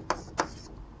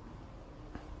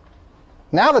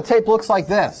 Now the tape looks like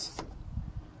this.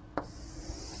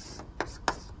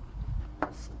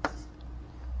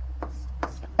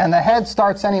 And the head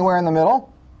starts anywhere in the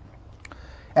middle.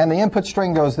 And the input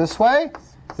string goes this way.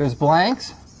 There's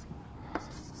blanks.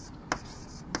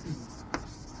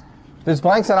 There's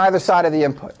blanks on either side of the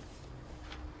input.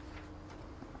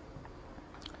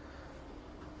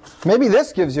 Maybe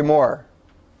this gives you more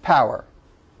power.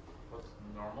 What's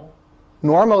normal?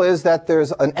 Normal is that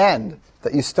there's an end,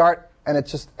 that you start and it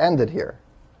just ended here.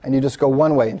 And you just go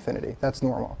one-way infinity. That's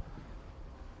normal.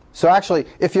 So actually,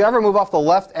 if you ever move off the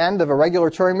left end of a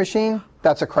regular Turing machine,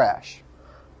 that's a crash.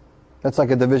 That's like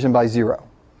a division by 0.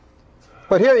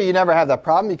 But here you never have that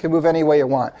problem. You can move any way you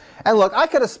want. And look, I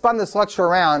could have spun this lecture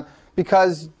around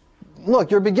because,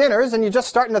 look, you're beginners and you're just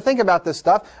starting to think about this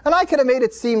stuff. And I could have made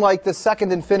it seem like the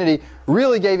second infinity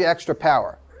really gave you extra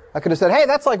power. I could have said, hey,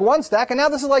 that's like 1 stack, and now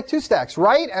this is like 2 stacks,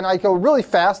 right? And I go really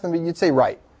fast, and you'd say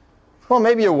right. Well,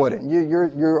 maybe you wouldn't.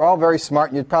 You're all very smart,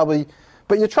 and you'd probably,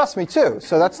 but you trust me too.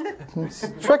 So that's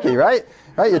tricky, right?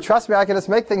 Right? You trust me, I can just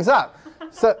make things up.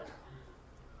 So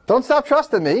don't stop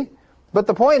trusting me. But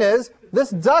the point is, this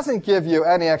doesn't give you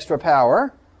any extra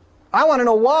power. I want to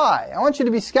know why. I want you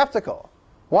to be skeptical.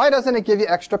 Why doesn't it give you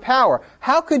extra power?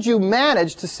 How could you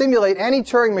manage to simulate any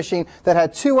Turing machine that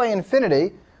had two-way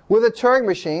infinity with a Turing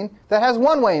machine that has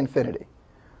one-way infinity?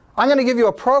 I'm going to give you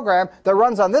a program that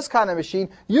runs on this kind of machine.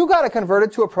 You've got to convert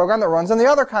it to a program that runs on the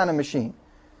other kind of machine.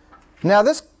 Now,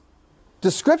 this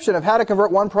description of how to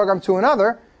convert one program to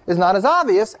another is not as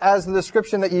obvious as the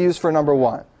description that you use for number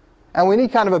 1. And we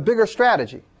need kind of a bigger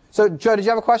strategy. So, Joe, did you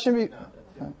have a question? No.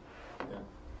 Yeah.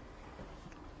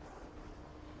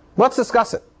 Let's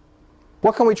discuss it.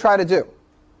 What can we try to do?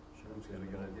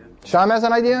 Sham has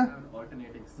an idea?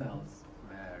 Alternating cells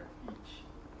where each,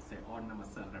 say, odd number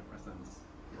cell represents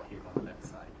the tape on the left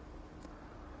side.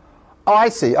 Oh, I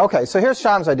see. Okay, so here's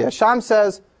Sham's idea. Sham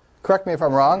says, correct me if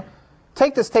I'm wrong,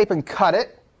 take this tape and cut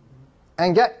it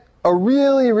and get a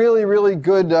really, really, really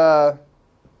good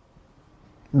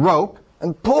rope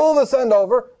and pull this end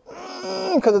over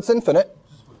because it's infinite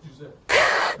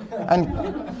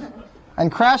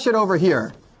and crash it over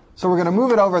here. So we're going to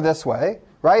move it over this way,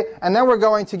 right? And then we're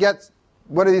going to get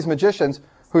one of these magicians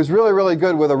who's really, really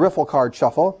good with a riffle card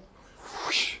shuffle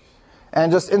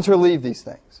and just interleave these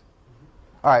things.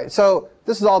 All right, so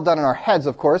this is all done in our heads,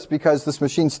 of course, because this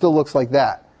machine still looks like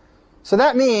that. So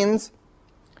that means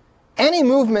any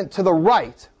movement to the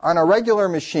right on a regular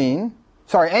machine,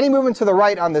 any movement to the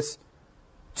right on this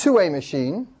two-way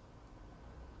machine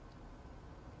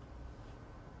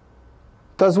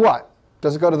does what?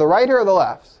 Does it go to the right or the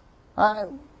left? I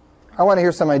want to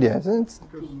hear some ideas. It's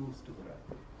 2 moves to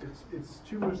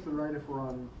the right if we're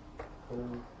on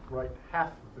the right half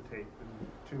of the tape, and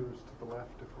 2 moves to the left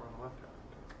if we're on the left half of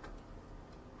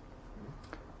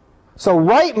the tape. So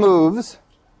right moves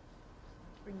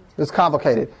is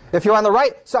complicated. If you're on the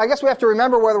right, so I guess we have to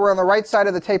remember whether we're on the right side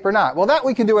of the tape or not. Well, that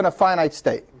we can do in a finite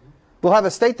state. We'll have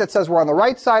a state that says we're on the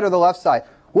right side or the left side.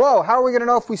 Whoa, how are we going to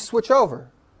know if we switch over?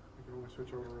 We can only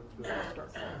switch over at the start.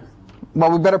 Well,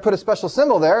 we better put a special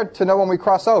symbol there to know when we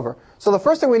cross over. So the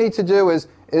first thing we need to do is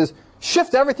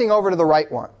shift everything over to the right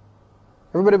one.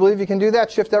 Everybody believe you can do that?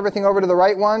 Shift everything over to the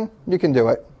right one? You can do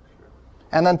it.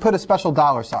 And then put a special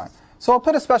 $sign. So I'll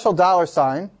put a special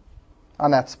 $sign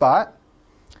on that spot.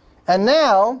 And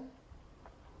now,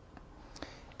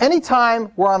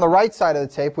 anytime we're on the right side of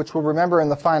the tape, which we'll remember in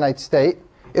the finite state,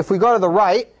 if we go to the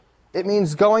right, it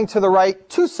means going to the right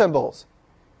 2 symbols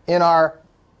in our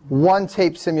 1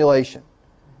 tape simulation.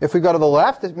 If we go to the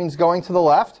left, it means going to the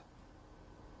left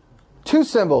 2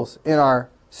 symbols in our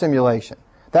simulation.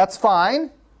 That's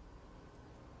fine.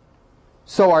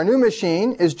 So our new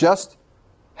machine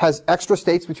has extra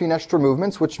states between extra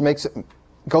movements, which makes it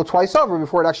go twice over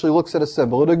before it actually looks at a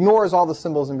symbol. It ignores all the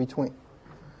symbols in between.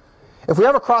 If we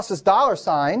ever cross this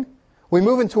 $sign, we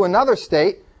move into another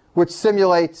state which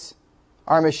simulates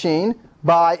our machine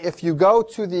by, if you go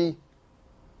to the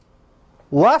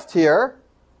left here,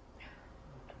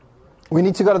 we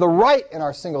need to go to the right in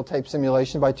our single tape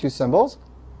simulation by 2 symbols.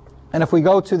 And if we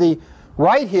go to the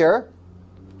right here,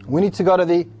 we need to go to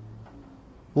the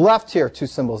left here 2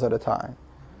 symbols at a time.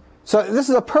 So this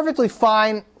is a perfectly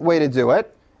fine way to do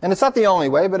it. And it's not the only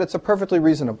way, but it's a perfectly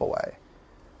reasonable way.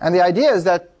 And the idea is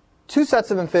that 2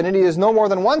 sets of infinity is no more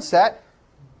than 1 set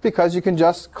because you can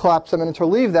just collapse them and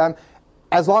interleave them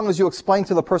as long as you explain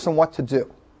to the person what to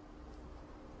do,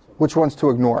 which ones to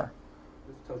ignore.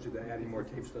 This tells you that adding more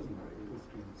tapes doesn't matter.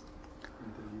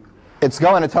 It's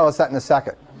going to tell us that in a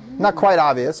second. Not quite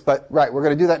obvious, but right, we're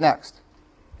going to do that next.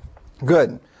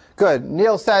 Good. Good.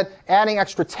 Neil said adding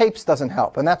extra tapes doesn't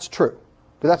help, and that's true.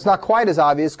 But that's not quite as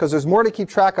obvious because there's more to keep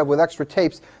track of with extra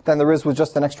tapes than there is with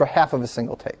just an extra half of a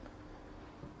single tape.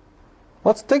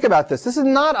 Let's think about this. This is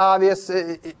not obvious.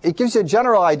 It gives you a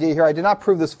general idea here. I did not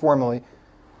prove this formally,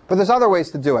 but there's other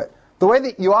ways to do it. The way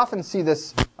that you often see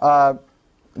this,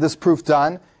 this proof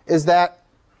done is that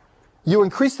you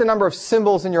increase the number of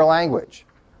symbols in your language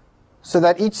so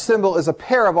that each symbol is a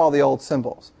pair of all the old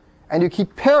symbols. And you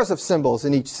keep pairs of symbols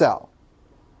in each cell.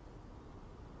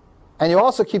 And you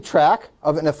also keep track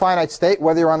of, in a finite state,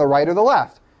 whether you're on the right or the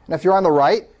left. And if you're on the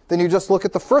right, then you just look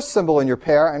at the first symbol in your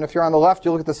pair. And if you're on the left,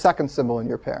 you look at the second symbol in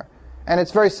your pair. And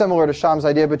it's very similar to Sham's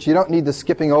idea, but you don't need the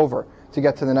skipping over to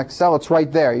get to the next cell. It's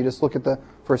right there. You just look at the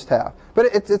first half. But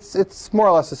it's more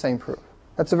or less the same proof.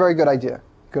 That's a very good idea.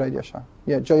 Good idea, Shai.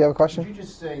 Yeah, Joe, you have a question? Could you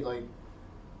just say, like,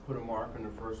 put a mark on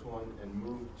the first one and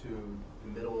move to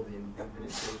the middle of the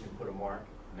infinite state and put a mark,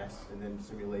 and then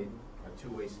simulate a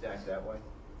 2-way stack that way?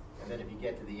 And then if you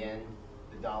get to the end,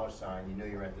 the $sign, you know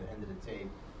you're at the end of the tape.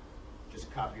 Just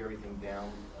copy everything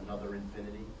down, another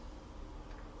infinity.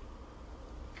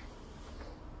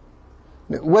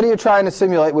 What are you trying to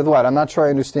simulate with what? I'm not sure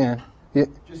I understand.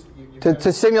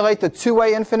 To simulate the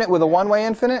 2-way infinite with a 1-way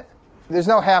infinite? There's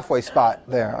no halfway spot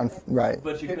there, right?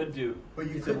 But you could do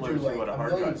similar to like what a a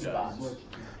hard million drive does. spots.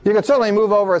 You can certainly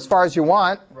move over as far as you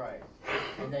want. Right.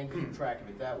 And then keep track of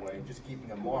it that way, just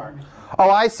keeping a mark. Oh,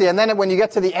 I see. And then when you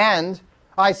get to the end,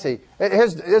 I see.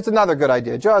 Here's another good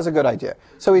idea. Joe has a good idea.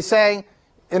 So he's saying,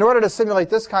 in order to simulate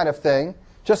this kind of thing,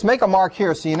 just make a mark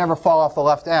here so you never fall off the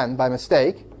left end by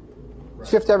mistake.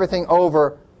 Shift everything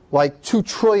over like 2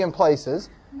 trillion places,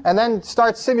 and then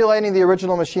start simulating the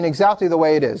original machine exactly the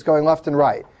way it is, going left and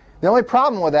right. The only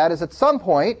problem with that is at some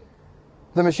point,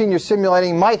 the machine you're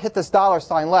simulating might hit this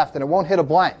 $ left, and it won't hit a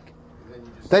blank.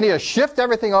 Then you just shift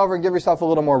everything over and give yourself a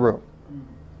little more room.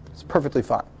 It's perfectly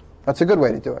fine. That's a good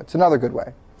way to do it. It's another good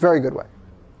way. Very good way.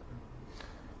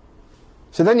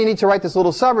 So then you need to write this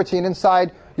little subroutine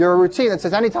inside your routine that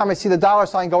says anytime I see the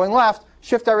 $ going left,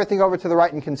 shift everything over to the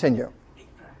right and continue.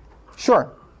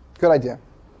 Sure. Good idea.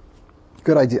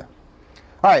 Good idea.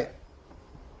 All right.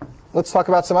 Let's talk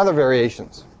about some other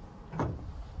variations.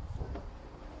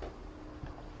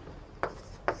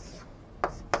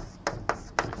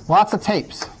 Lots of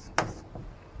tapes.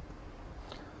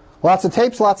 Lots of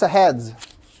tapes, lots of heads.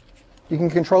 You can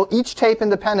control each tape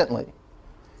independently.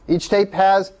 Each tape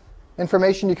has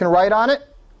information you can write on it,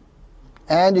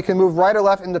 and you can move right or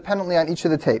left independently on each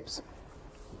of the tapes.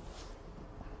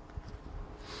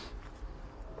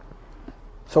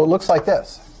 So it looks like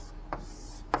this.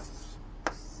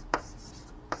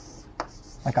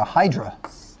 Like a hydra.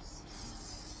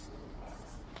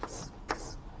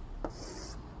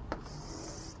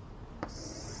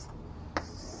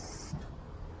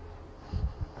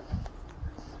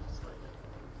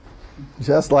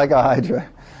 Just like a hydra.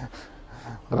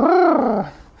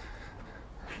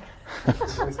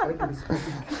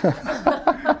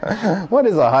 What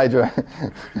is a hydra?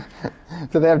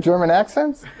 Do they have German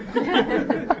accents?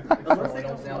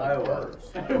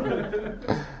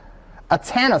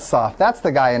 Atanasoff, that's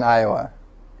the guy in Iowa.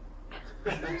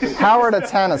 Howard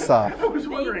Atanasoff. I was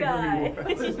wondering who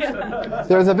he was.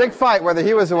 There was a big fight whether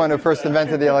he was the one who first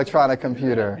invented the electronic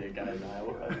computer.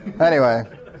 Anyway.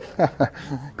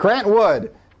 Grant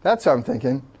Wood. That's what I'm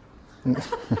thinking.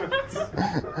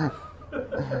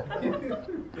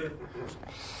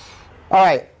 All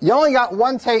right. You only got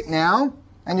one tape now,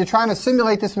 and you're trying to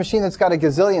simulate this machine that's got a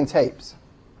gazillion tapes.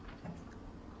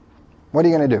 What are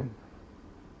you going to do?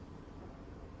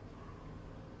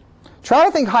 Try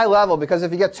to think high level, because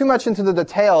if you get too much into the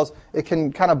details, it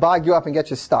can kind of bog you up and get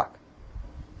you stuck.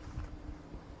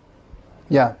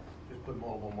 Yeah? Just put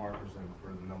multiple markers in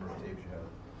for the number of tapes you have.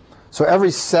 So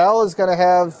every cell is going to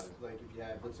have... Like if you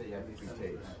have, let's say you have 3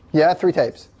 tapes. Yeah, 3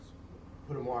 tapes.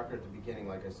 Put a marker at the beginning,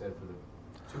 like I said, for the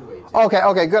 2-way tape.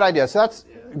 Okay, good idea. So that's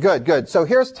good. So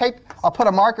here's tape. I'll put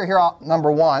a marker here,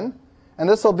 number 1, and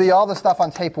this will be all the stuff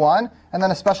on tape 1, and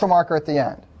then a special marker at the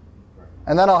end.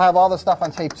 And then I'll have all the stuff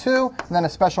on tape 2, and then a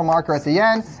special marker at the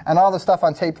end, and all the stuff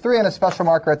on tape 3, and a special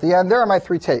marker at the end. There are my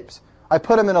 3 tapes. I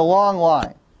put them in a long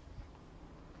line.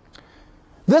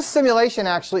 This simulation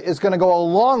actually is going to go a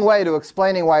long way to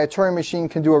explaining why a Turing machine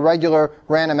can do a regular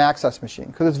random access machine,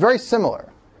 because it's very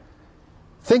similar.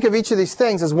 Think of each of these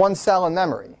things as one cell in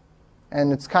memory,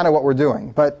 and it's kind of what we're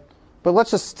doing. But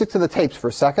let's just stick to the tapes for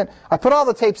a second. I put all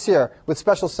the tapes here with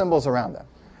special symbols around them.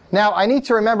 Now, I need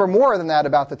to remember more than that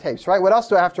about the tapes, right? What else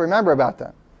do I have to remember about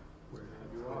them?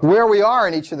 Where we are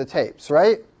in each of the tapes,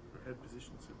 right?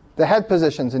 The head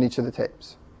positions in each of the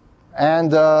tapes.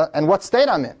 And what state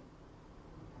I'm in,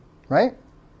 right?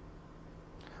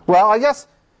 Well, I guess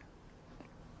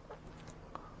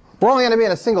we're only going to be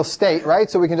in a single state,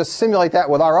 right? So we can just simulate that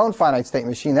with our own finite state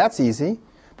machine. That's easy.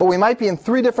 But we might be in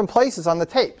 3 different places on the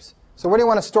tapes. So where do you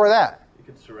want to store that? You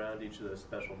could surround each of those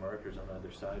special markers on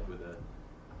either side with an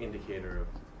indicator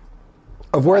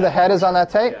of where the head is on that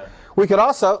tape? Yeah. We could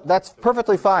also, that's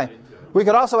perfectly fine. We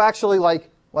could also actually like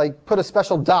put a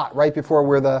special dot right before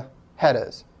where the head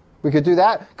is. We could do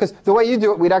that, because the way you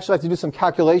do it, we'd actually have to do some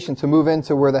calculation to move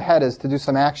into where the head is to do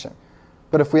some action.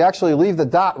 But if we actually leave the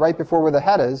dot right before where the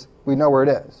head is, we know where it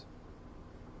is.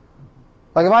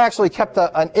 Like if I actually kept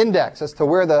an index as to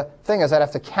where the thing is, I'd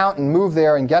have to count and move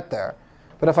there and get there.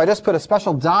 But if I just put a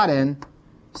special dot in,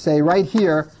 say right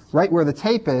here, right where the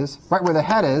tape is, right where the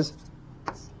head is,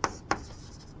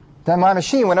 then my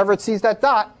machine, whenever it sees that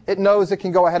dot, it knows it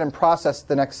can go ahead and process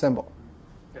the next symbol.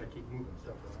 Gotta keep moving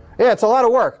stuff around. Yeah, it's a lot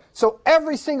of work. So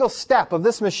every single step of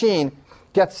this machine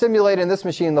gets simulated in this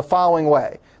machine the following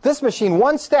way. This machine,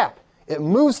 one step, it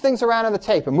moves things around on the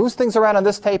tape. It moves things around on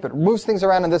this tape. It moves things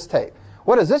around on this tape.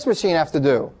 What does this machine have to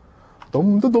do?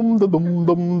 Dum, da, dum, da, dum,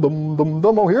 dum, dum, dum,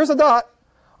 dum. Oh, here's a dot.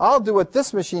 I'll do what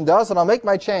this machine does, and I'll make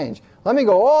my change. Let me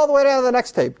go all the way down to the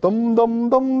next tape. Dum, dum,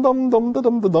 dum, dum, dum,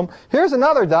 dum, dum, dum. Here's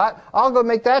another dot. I'll go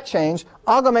make that change.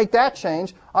 I'll go make that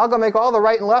change. I'll go make all the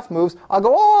right and left moves. I'll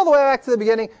go all the way back to the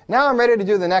beginning. Now I'm ready to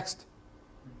do the next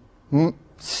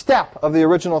step of the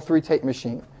original 3-tape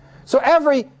machine. So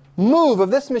every move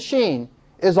of this machine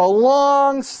is a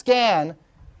long scan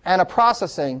and a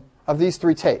processing of these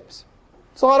 3 tapes.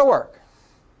 It's a lot of work,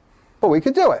 but we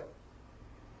could do it.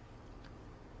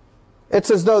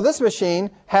 It's as though this machine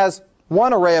has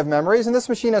 1 array of memories and this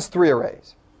machine has 3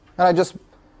 arrays. And I just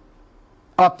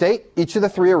update each of the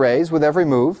 3 arrays with every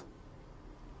move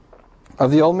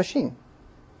of the old machine.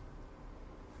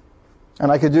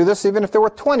 And I could do this even if there were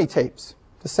 20 tapes,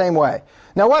 the same way.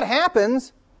 Now what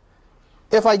happens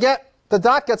if the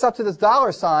dot gets up to this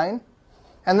 $sign,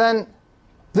 and then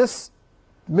this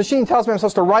machine tells me I'm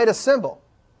supposed to write a symbol?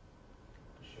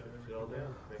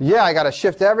 Yeah, I got to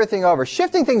shift everything over.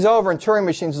 Shifting things over in Turing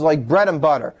machines is like bread and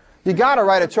butter. You got to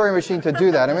write a Turing machine to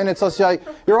do that. I mean, it's like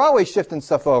you're always shifting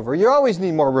stuff over. You always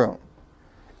need more room.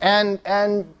 And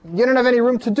you don't have any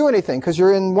room to do anything because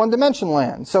you're in one-dimension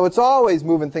land. So it's always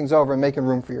moving things over and making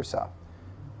room for yourself.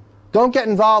 Don't get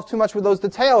involved too much with those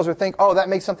details or think, oh, that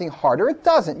makes something harder. It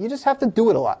doesn't. You just have to do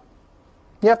it a lot.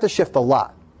 You have to shift a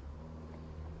lot.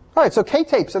 All right, so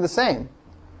K-tapes are the same.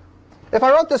 If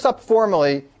I wrote this up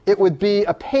formally, it would be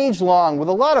a page long with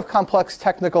a lot of complex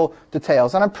technical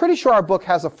details. And I'm pretty sure our book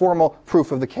has a formal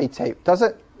proof of the K-tape. Does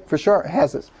it? For sure, it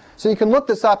has this. So you can look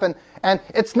this up, and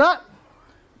it's not,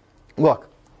 look,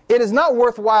 it is not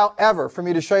worthwhile ever for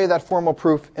me to show you that formal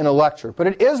proof in a lecture. But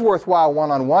it is worthwhile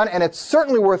one-on-one, and it's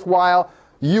certainly worthwhile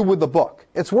you with the book.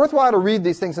 It's worthwhile to read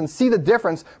these things and see the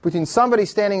difference between somebody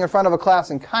standing in front of a class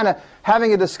and kind of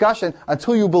having a discussion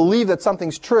until you believe that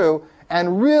something's true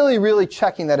and really, really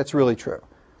checking that it's really true.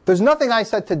 There's nothing I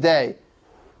said today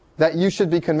that you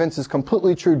should be convinced is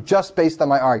completely true just based on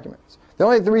my arguments. The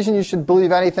only reason you should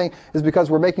believe anything is because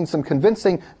we're making some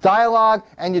convincing dialogue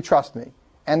and you trust me.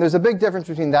 And there's a big difference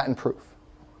between that and proof.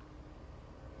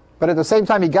 But at the same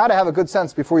time, you got to have a good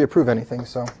sense before you prove anything.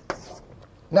 So,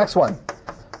 next one,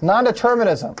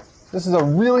 non-determinism. This is a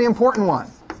really important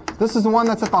one. This is the one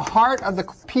that's at the heart of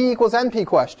the P equals NP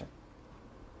question.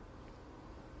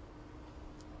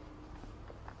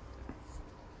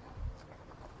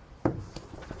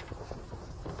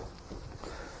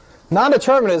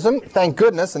 Non-determinism, thank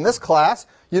goodness, in this class,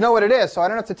 you know what it is, so I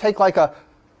don't have to take like a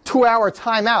 2-hour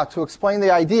timeout to explain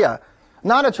the idea.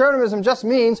 Non-determinism just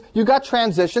means you got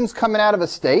transitions coming out of a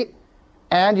state,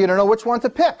 and you don't know which one to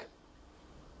pick.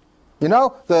 You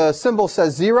know, the symbol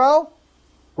says 0,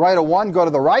 write a 1, go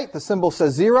to the right. The symbol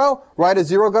says 0, write a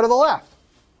 0, go to the left.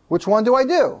 Which one do I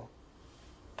do?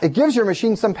 It gives your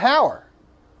machine some power.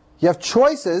 You have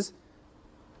choices,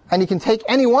 and you can take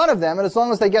any one of them, and as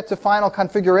long as they get to final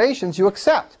configurations, you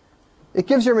accept. It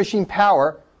gives your machine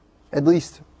power, at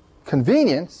least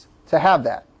convenience, to have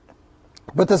that.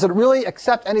 But does it really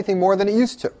accept anything more than it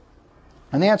used to?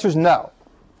 And the answer is no.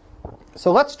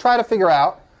 So let's try to figure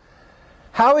out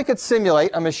how we could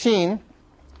simulate a machine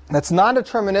that's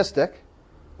non-deterministic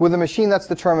with a machine that's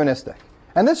deterministic.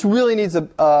 And this really needs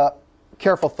a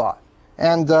careful thought.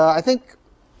 And I think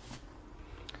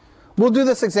we'll do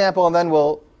this example and then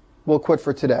we'll quit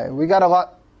for today. We got a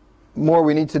lot more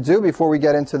we need to do before we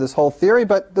get into this whole theory,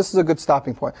 but this is a good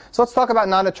stopping point. So let's talk about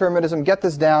non-determinism, get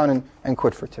this down, and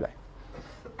quit for today.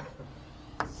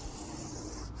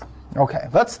 Okay,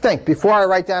 let's think before I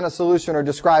write down a solution or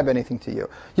describe anything to you.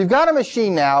 You've got a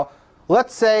machine now,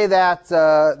 let's say that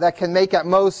that can make at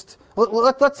most,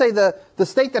 let's say the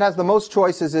state that has the most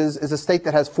choices is a state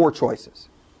that has 4 choices.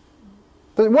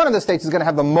 But one of the states is going to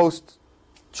have the most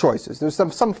choices. There's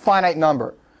some finite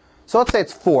number. So let's say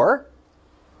it's 4.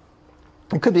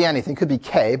 It could be anything. It could be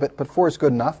k, but 4 is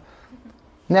good enough.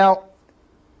 Now,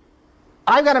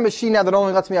 I've got a machine now that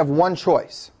only lets me have 1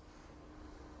 choice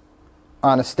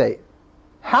on a state.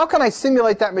 How can I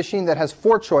simulate that machine that has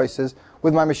 4 choices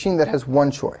with my machine that has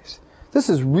 1 choice? This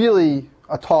is really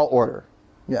a tall order.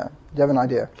 Yeah, do you have an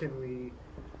idea? Can we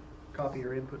copy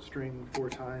your input string 4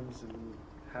 times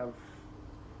and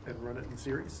run it in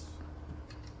series?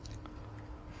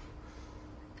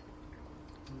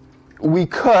 We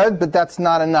could, but that's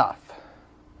not enough.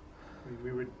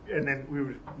 We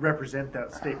would represent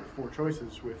that state with 4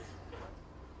 choices, with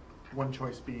 1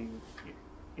 choice being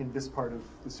in this part of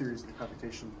the series of the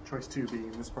computation, choice 2 being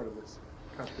in this part of this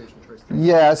computation, choice 3.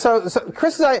 Yeah, so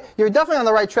you're definitely on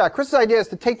the right track. Chris's idea is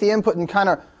to take the input and kind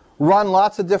of run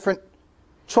lots of different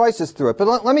choices through it.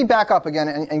 But let me back up again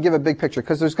and give a big picture,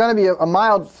 because there's going to be a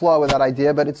mild flaw with that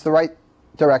idea, but it's the right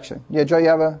direction. Yeah, Joe, you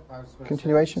have a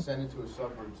continuation? Send it to a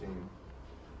subroutine,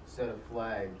 set a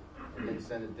flag, and then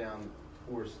send it down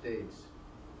 4 states.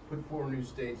 Put 4 new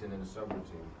states in a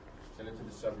subroutine. Send it to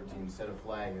the subroutine, set a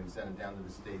flag, and send it down to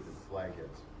the state that the flag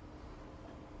hits.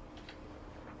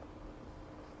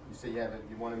 You say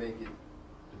you want to make it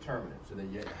determinate, so that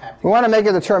you have to... We want to make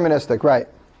it deterministic, right.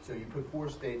 So you put 4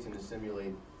 states in to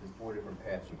simulate the 4 different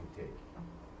paths you can take.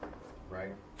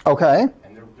 right? Okay.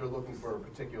 And they're looking for a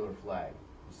particular flag.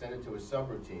 You send it to a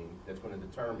subroutine that's going to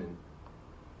determine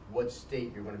what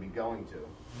state you're going to be going to,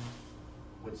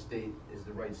 what state is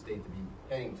the right state to be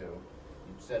heading to.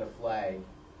 You set a flag,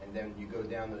 and then you go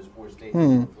down those 4 states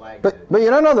and the flag. But you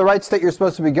don't know the right state you're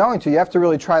supposed to be going to. You have to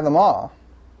really try them all.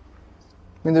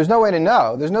 I mean, there's no way to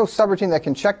know. There's no subroutine that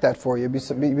can check that for you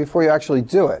before you actually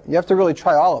do it. You have to really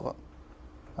try all of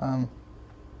them.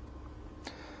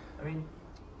 I mean,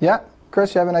 yeah,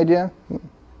 Chris, you have an idea?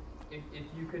 if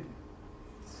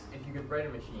you could write a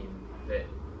machine that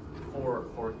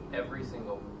for every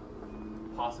single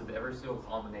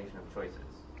combination of choices,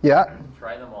 Yeah.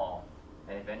 try them all,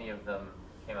 and if any of them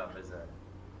came up as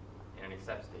in an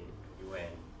accept state, you win.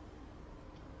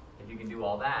 If you can do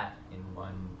all that in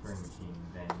one Turing machine,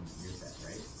 then you're set,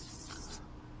 right?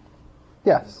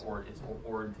 Yes. It's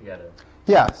ORed together.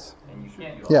 Yes. And you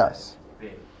can't do all Yes. that.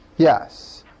 Big.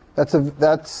 Yes. It's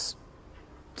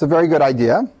a very good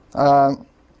idea.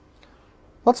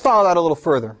 Let's follow that a little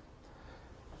further.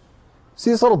 See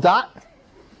this little dot?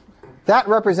 That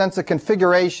represents a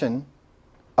configuration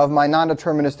of my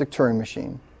non-deterministic Turing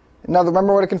machine. Now,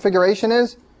 remember what a configuration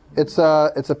is? It's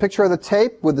a picture of the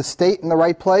tape with the state in the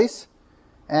right place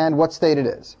and what state it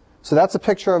is. So that's a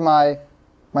picture of my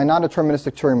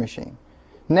non-deterministic Turing machine.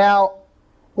 Now,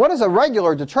 what does a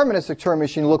regular deterministic Turing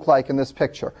machine look like in this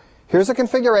picture? Here's a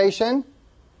configuration.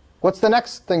 What's the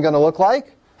next thing going to look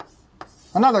like?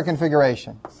 Another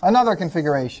configuration, another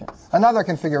configuration, another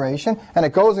configuration, and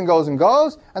it goes and goes and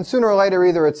goes, and sooner or later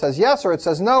either it says yes or it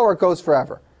says no or it goes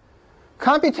forever.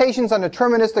 Computations on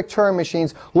deterministic Turing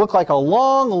machines look like a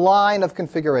long line of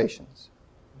configurations.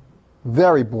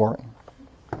 Very boring.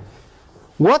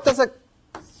 What does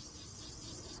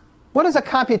a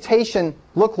computation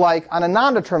look like on a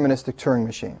non-deterministic Turing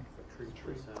machine?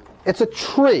 It's a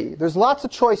tree. There's lots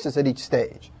of choices at each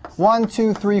stage. 1,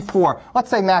 2, 3, 4. Let's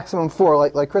say maximum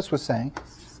 4, like Chris was saying.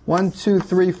 1, 2,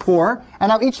 3, 4. And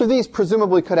now each of these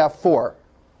presumably could have 4.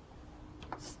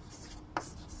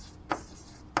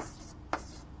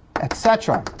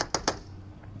 Etc.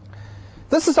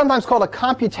 This is sometimes called a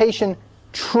computation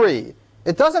tree.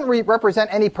 It doesn't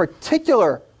represent any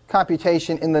particular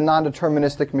computation in the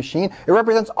non-deterministic machine. It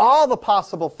represents all the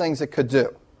possible things it could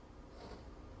do.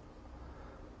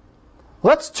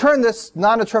 Let's turn this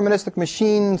non-deterministic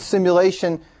machine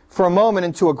simulation for a moment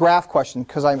into a graph question,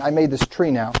 because I made this tree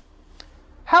now.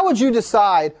 How would you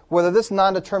decide whether this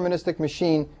non-deterministic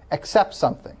machine accepts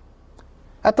something?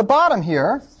 At the bottom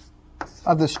here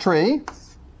of this tree,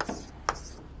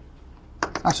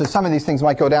 actually some of these things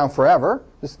might go down forever.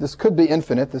 This could be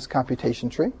infinite, this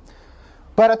computation tree.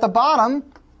 But at the bottom,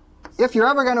 if you're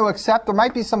ever going to accept, there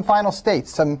might be some final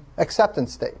states, some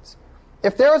acceptance states.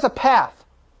 If there is a path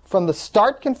from the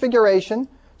start configuration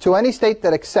to any state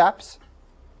that accepts,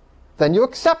 then you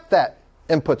accept that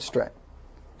input string.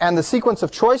 And the sequence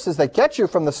of choices that get you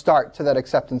from the start to that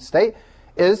acceptance state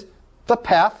is the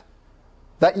path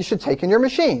that you should take in your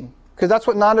machine. Because that's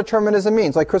what non-determinism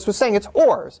means. Like Chris was saying, it's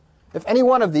ORs. If any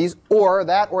one of these, or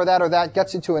that, or that, or that,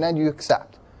 gets you to an end, you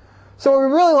accept. So what we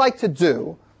really like to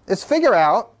do is figure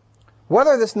out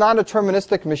whether this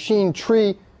non-deterministic machine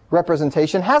tree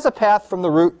representation has a path from the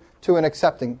root to an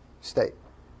accepting state.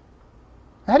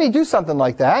 How do you do something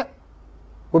like that?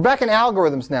 We're back in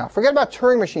algorithms now. Forget about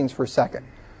Turing machines for a second.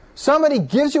 Somebody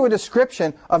gives you a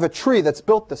description of a tree that's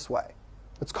built this way.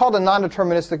 It's called a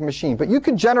non-deterministic machine. But you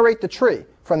could generate the tree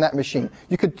from that machine.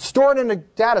 You could store it in a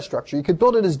data structure. You could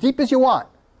build it as deep as you want.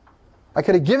 I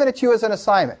could have given it to you as an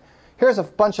assignment. Here's a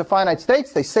bunch of finite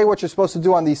states. They say what you're supposed to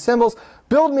do on these symbols.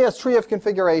 Build me a tree of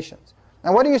configurations.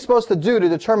 And what are you supposed to do to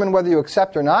determine whether you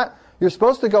accept or not? You're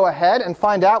supposed to go ahead and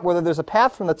find out whether there's a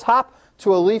path from the top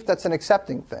to a leaf that's an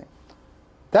accepting thing.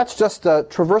 That's just a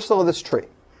traversal of this tree.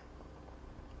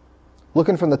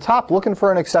 Looking from the top, looking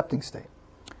for an accepting state.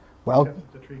 Well,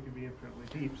 the tree could be infinitely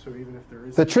deep, so even if there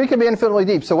is... The tree could be infinitely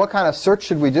deep. So what kind of search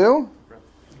should we do?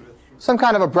 Some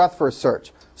kind of a breadth-first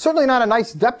search. Certainly not a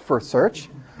nice depth-first search.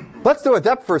 Let's do a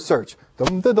depth-first search.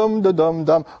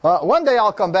 Dum-da-dum-da-dum-dum. One day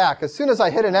I'll come back. As soon as I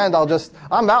hit an end,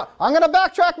 I'm out. I'm going to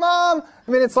backtrack, Mom!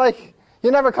 I mean, it's like,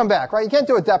 you never come back, right? You can't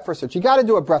do a depth-first search. You got to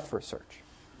do a breadth-first search.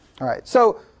 All right,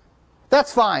 so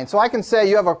that's fine. So I can say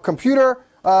you have a computer,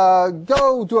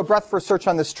 go do a breadth-first search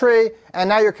on this tree, and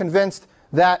now you're convinced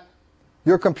that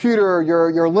your computer,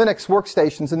 your Linux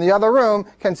workstations in the other room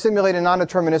can simulate a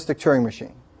non-deterministic Turing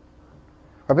machine.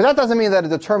 Right, but that doesn't mean that a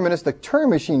deterministic Turing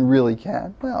machine really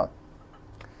can. Well,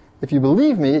 if you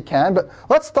believe me, it can. But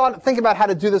let's think about how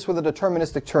to do this with a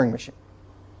deterministic Turing machine.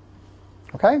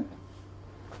 Okay?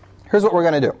 Here's what we're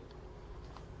going to do.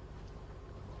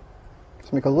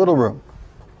 Let's make a little room.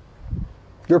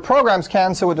 Your programs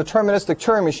can, so a deterministic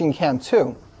Turing machine can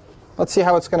too. Let's see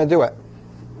how it's going to do it.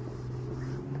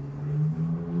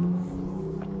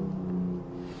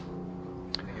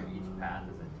 Think of each path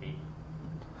as a tape,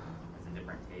 as a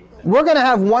different tape. We're going to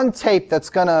have one tape that's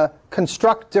going to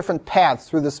construct different paths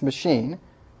through this machine,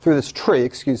 through this tree,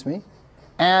 excuse me.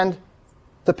 And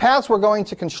the paths we're going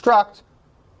to construct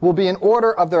will be in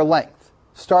order of their length,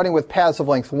 starting with paths of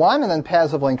length 1, and then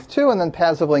paths of length 2, and then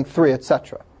paths of length 3,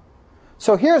 etc.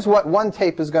 So here's what one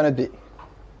tape is going to be.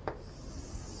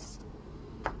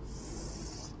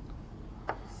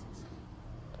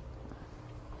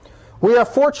 We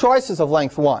have 4 choices of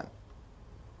length 1.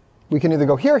 We can either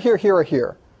go here, here, here, or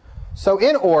here. So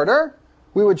in order,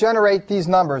 we would generate these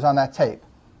numbers on that tape.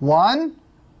 1,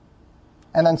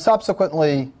 and then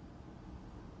subsequently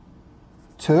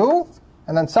 2,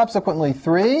 and then subsequently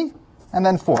 3, and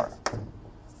then 4.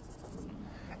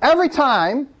 Every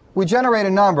time we generate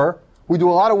a number, we do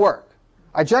a lot of work.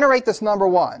 I generate this number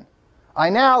 1. I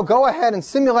now go ahead and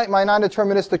simulate my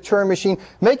non-deterministic Turing machine,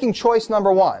 making choice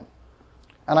number 1.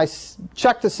 And I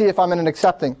check to see if I'm in an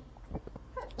accepting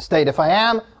state. If I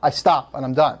am, I stop and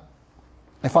I'm done.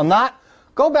 If I'm not,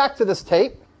 go back to this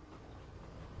tape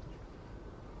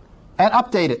and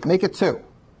update it. Make it 2.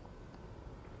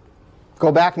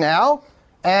 Go back now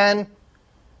and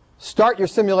start your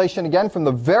simulation again from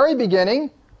the very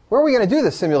beginning. Where are we going to do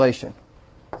this simulation?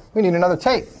 We need another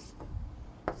tape.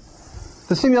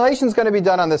 The simulation is going to be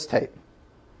done on this tape.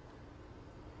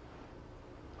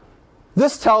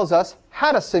 This tells us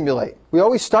how to simulate. We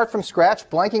always start from scratch,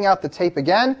 blanking out the tape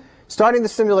again, starting the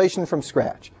simulation from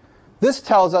scratch. This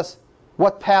tells us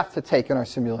what path to take in our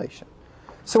simulation.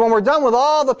 So when we're done with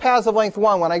all the paths of length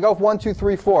 1, when I go 1, 2,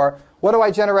 3, 4, what do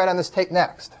I generate on this tape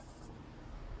next?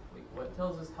 Wait, what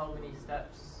tells us how many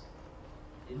steps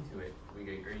into it are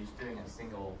you just doing a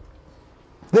single?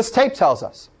 This tape tells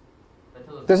us. That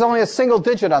tells us There's only a single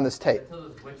digit on this tape. That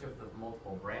tells us which of the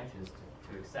multiple branches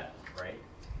to accept, right?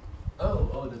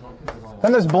 Oh, there's one.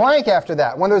 Then there's blank after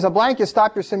that. When there's a blank, you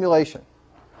stop your simulation.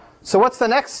 So what's the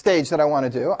next stage that I want to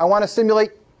do? I want to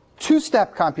simulate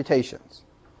 2-step computations.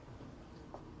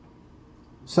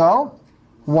 So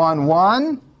 1,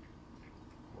 1,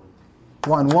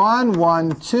 1, 1,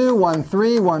 1, 2, 1,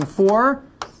 3, 1, 4,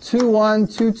 2, 1,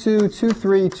 2, 2, 2,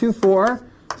 3, 2, 4,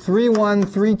 3, 1,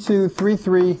 3, 2, 3,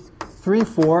 3, 3,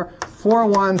 4, 4,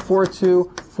 1, 4,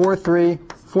 2, 4, 3,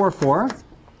 4, 4.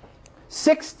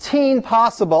 16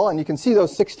 possible, and you can see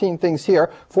those 16 things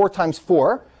here, 4 times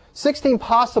 4. 16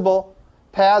 possible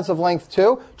paths of length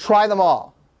 2. Try them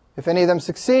all. If any of them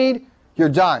succeed, you're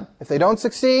done. If they don't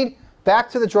succeed, back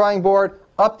to the drawing board,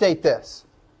 update this.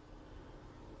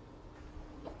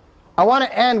 I want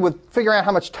to end with figuring out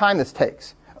how much time this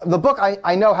takes. The book,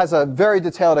 I know, has a very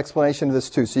detailed explanation of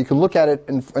this too, so you can look at it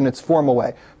in its formal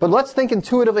way. But let's think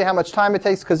intuitively how much time it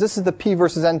takes, because this is the P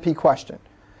versus NP question.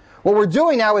 What we're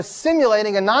doing now is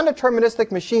simulating a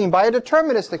non-deterministic machine by a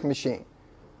deterministic machine.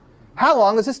 How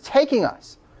long is this taking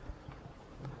us?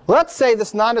 Let's say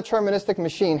this non-deterministic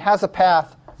machine has a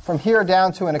path from here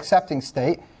down to an accepting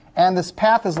state, and this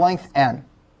path is length n.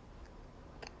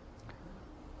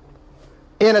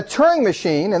 In a Turing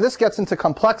machine, and this gets into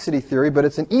complexity theory, but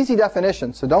it's an easy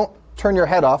definition, so don't turn your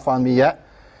head off on me yet.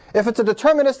 If it's a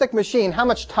deterministic machine, how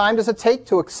much time does it take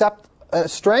to accept a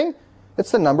string? It's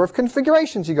the number of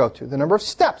configurations you go to, the number of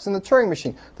steps in the Turing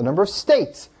machine, the number of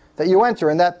states that you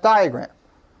enter in that diagram.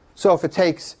 So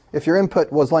if your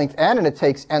input was length n and it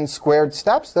takes n squared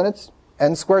steps, then it's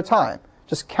n squared time.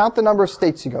 Just count the number of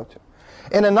states you go to.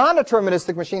 In a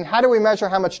non-deterministic machine, how do we measure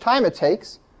how much time it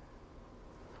takes?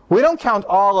 We don't count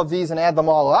all of these and add them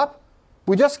all up.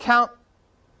 We just count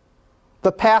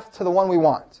the path to the one we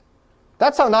want.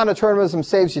 That's how non-determinism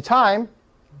saves you time.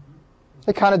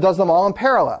 It kind of does them all in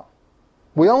parallel.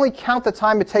 We only count the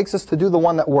time it takes us to do the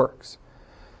one that works.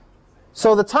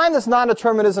 So the time this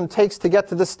non-determinism takes to get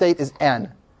to this state is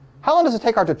n. How long does it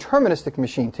take our deterministic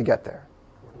machine to get there?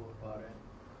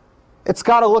 It's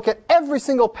got to look at every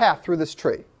single path through this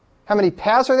tree. How many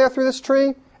paths are there through this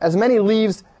tree? As many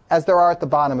leaves as there are at the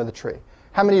bottom of the tree.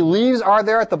 How many leaves are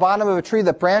there at the bottom of a tree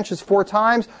that branches 4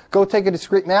 times? Go take a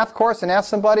discrete math course and ask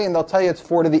somebody, and they'll tell you it's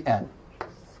 4 to the n.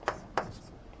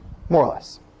 More or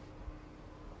less.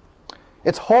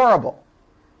 It's horrible.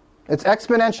 It's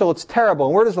exponential. It's terrible.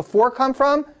 And where does the 4 come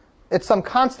from? It's some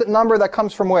constant number that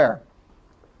comes from where?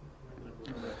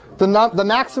 The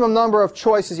maximum number of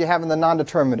choices you have in the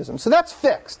non-determinism. So that's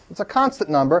fixed. It's a constant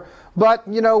number. But,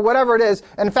 you know, whatever it is.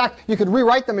 And in fact, you could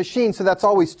rewrite the machine so that's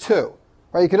always 2.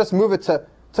 Right? You could just move it to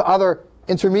other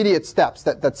intermediate steps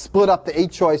that split up the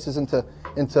 8 choices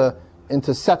into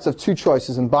into sets of 2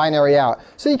 choices and binary out.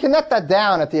 So you can net that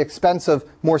down at the expense of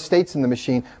more states in the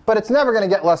machine, but it's never going to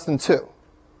get less than 2.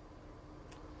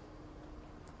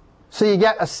 So you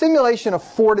get a simulation of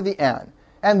 4 to the n.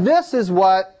 And this is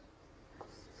what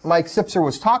Mike Sipser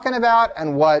was talking about,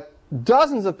 and what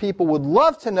dozens of people would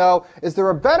love to know: is there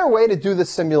a better way to do this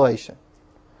simulation?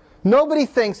 Nobody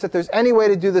thinks that there's any way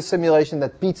to do this simulation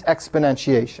that beats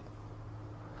exponentiation.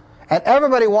 And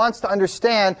everybody wants to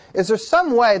understand, is there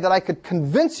some way that I could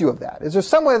convince you of that? Is there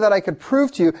some way that I could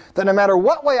prove to you that no matter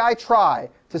what way I try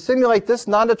to simulate this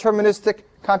non-deterministic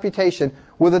computation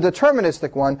with a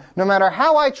deterministic one, no matter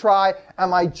how I try,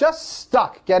 am I just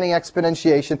stuck getting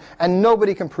exponentiation, and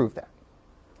nobody can prove that,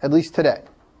 at least today.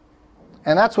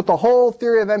 And that's what the whole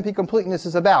theory of NP completeness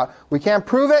is about. We can't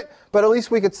prove it, but at least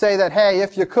we could say that, hey,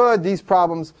 if you could, these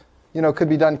problems could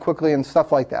be done quickly and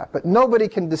stuff like that. But nobody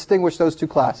can distinguish those 2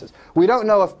 classes. We don't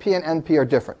know if P and NP are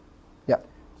different. Yeah.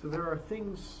 So there are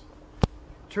things,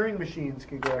 Turing machines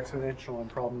can go exponential on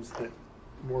problems that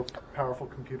more powerful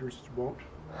computers won't.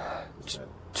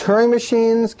 Turing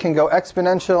machines can go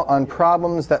exponential on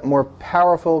problems that more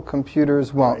powerful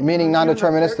computers won't, Right. meaning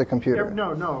non-deterministic computer.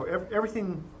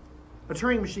 Everything, a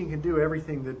Turing machine can do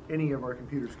everything that any of our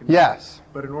computers can do. Yes.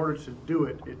 But in order to do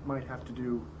it, it might have to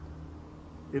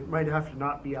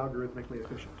not be algorithmically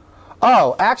efficient.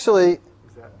 Oh, actually,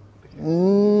 Is that the case?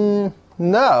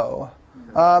 no.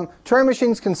 Turing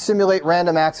machines can simulate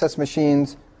random access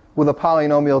machines with a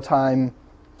polynomial time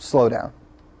slowdown.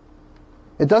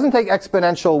 It doesn't take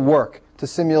exponential work to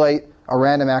simulate a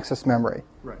random access memory.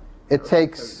 Right. It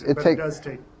takes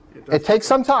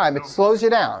some time. It No. slows you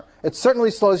down. It certainly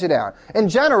slows you down. In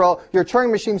general, your Turing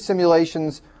machine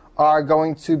simulations are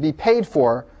going to be paid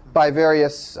for by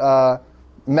various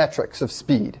metrics of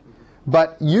speed.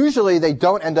 But usually they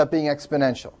don't end up being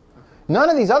exponential. None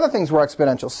of these other things were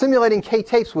exponential. Simulating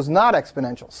K-tapes was not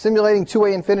exponential. Simulating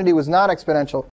 2A infinity was not exponential.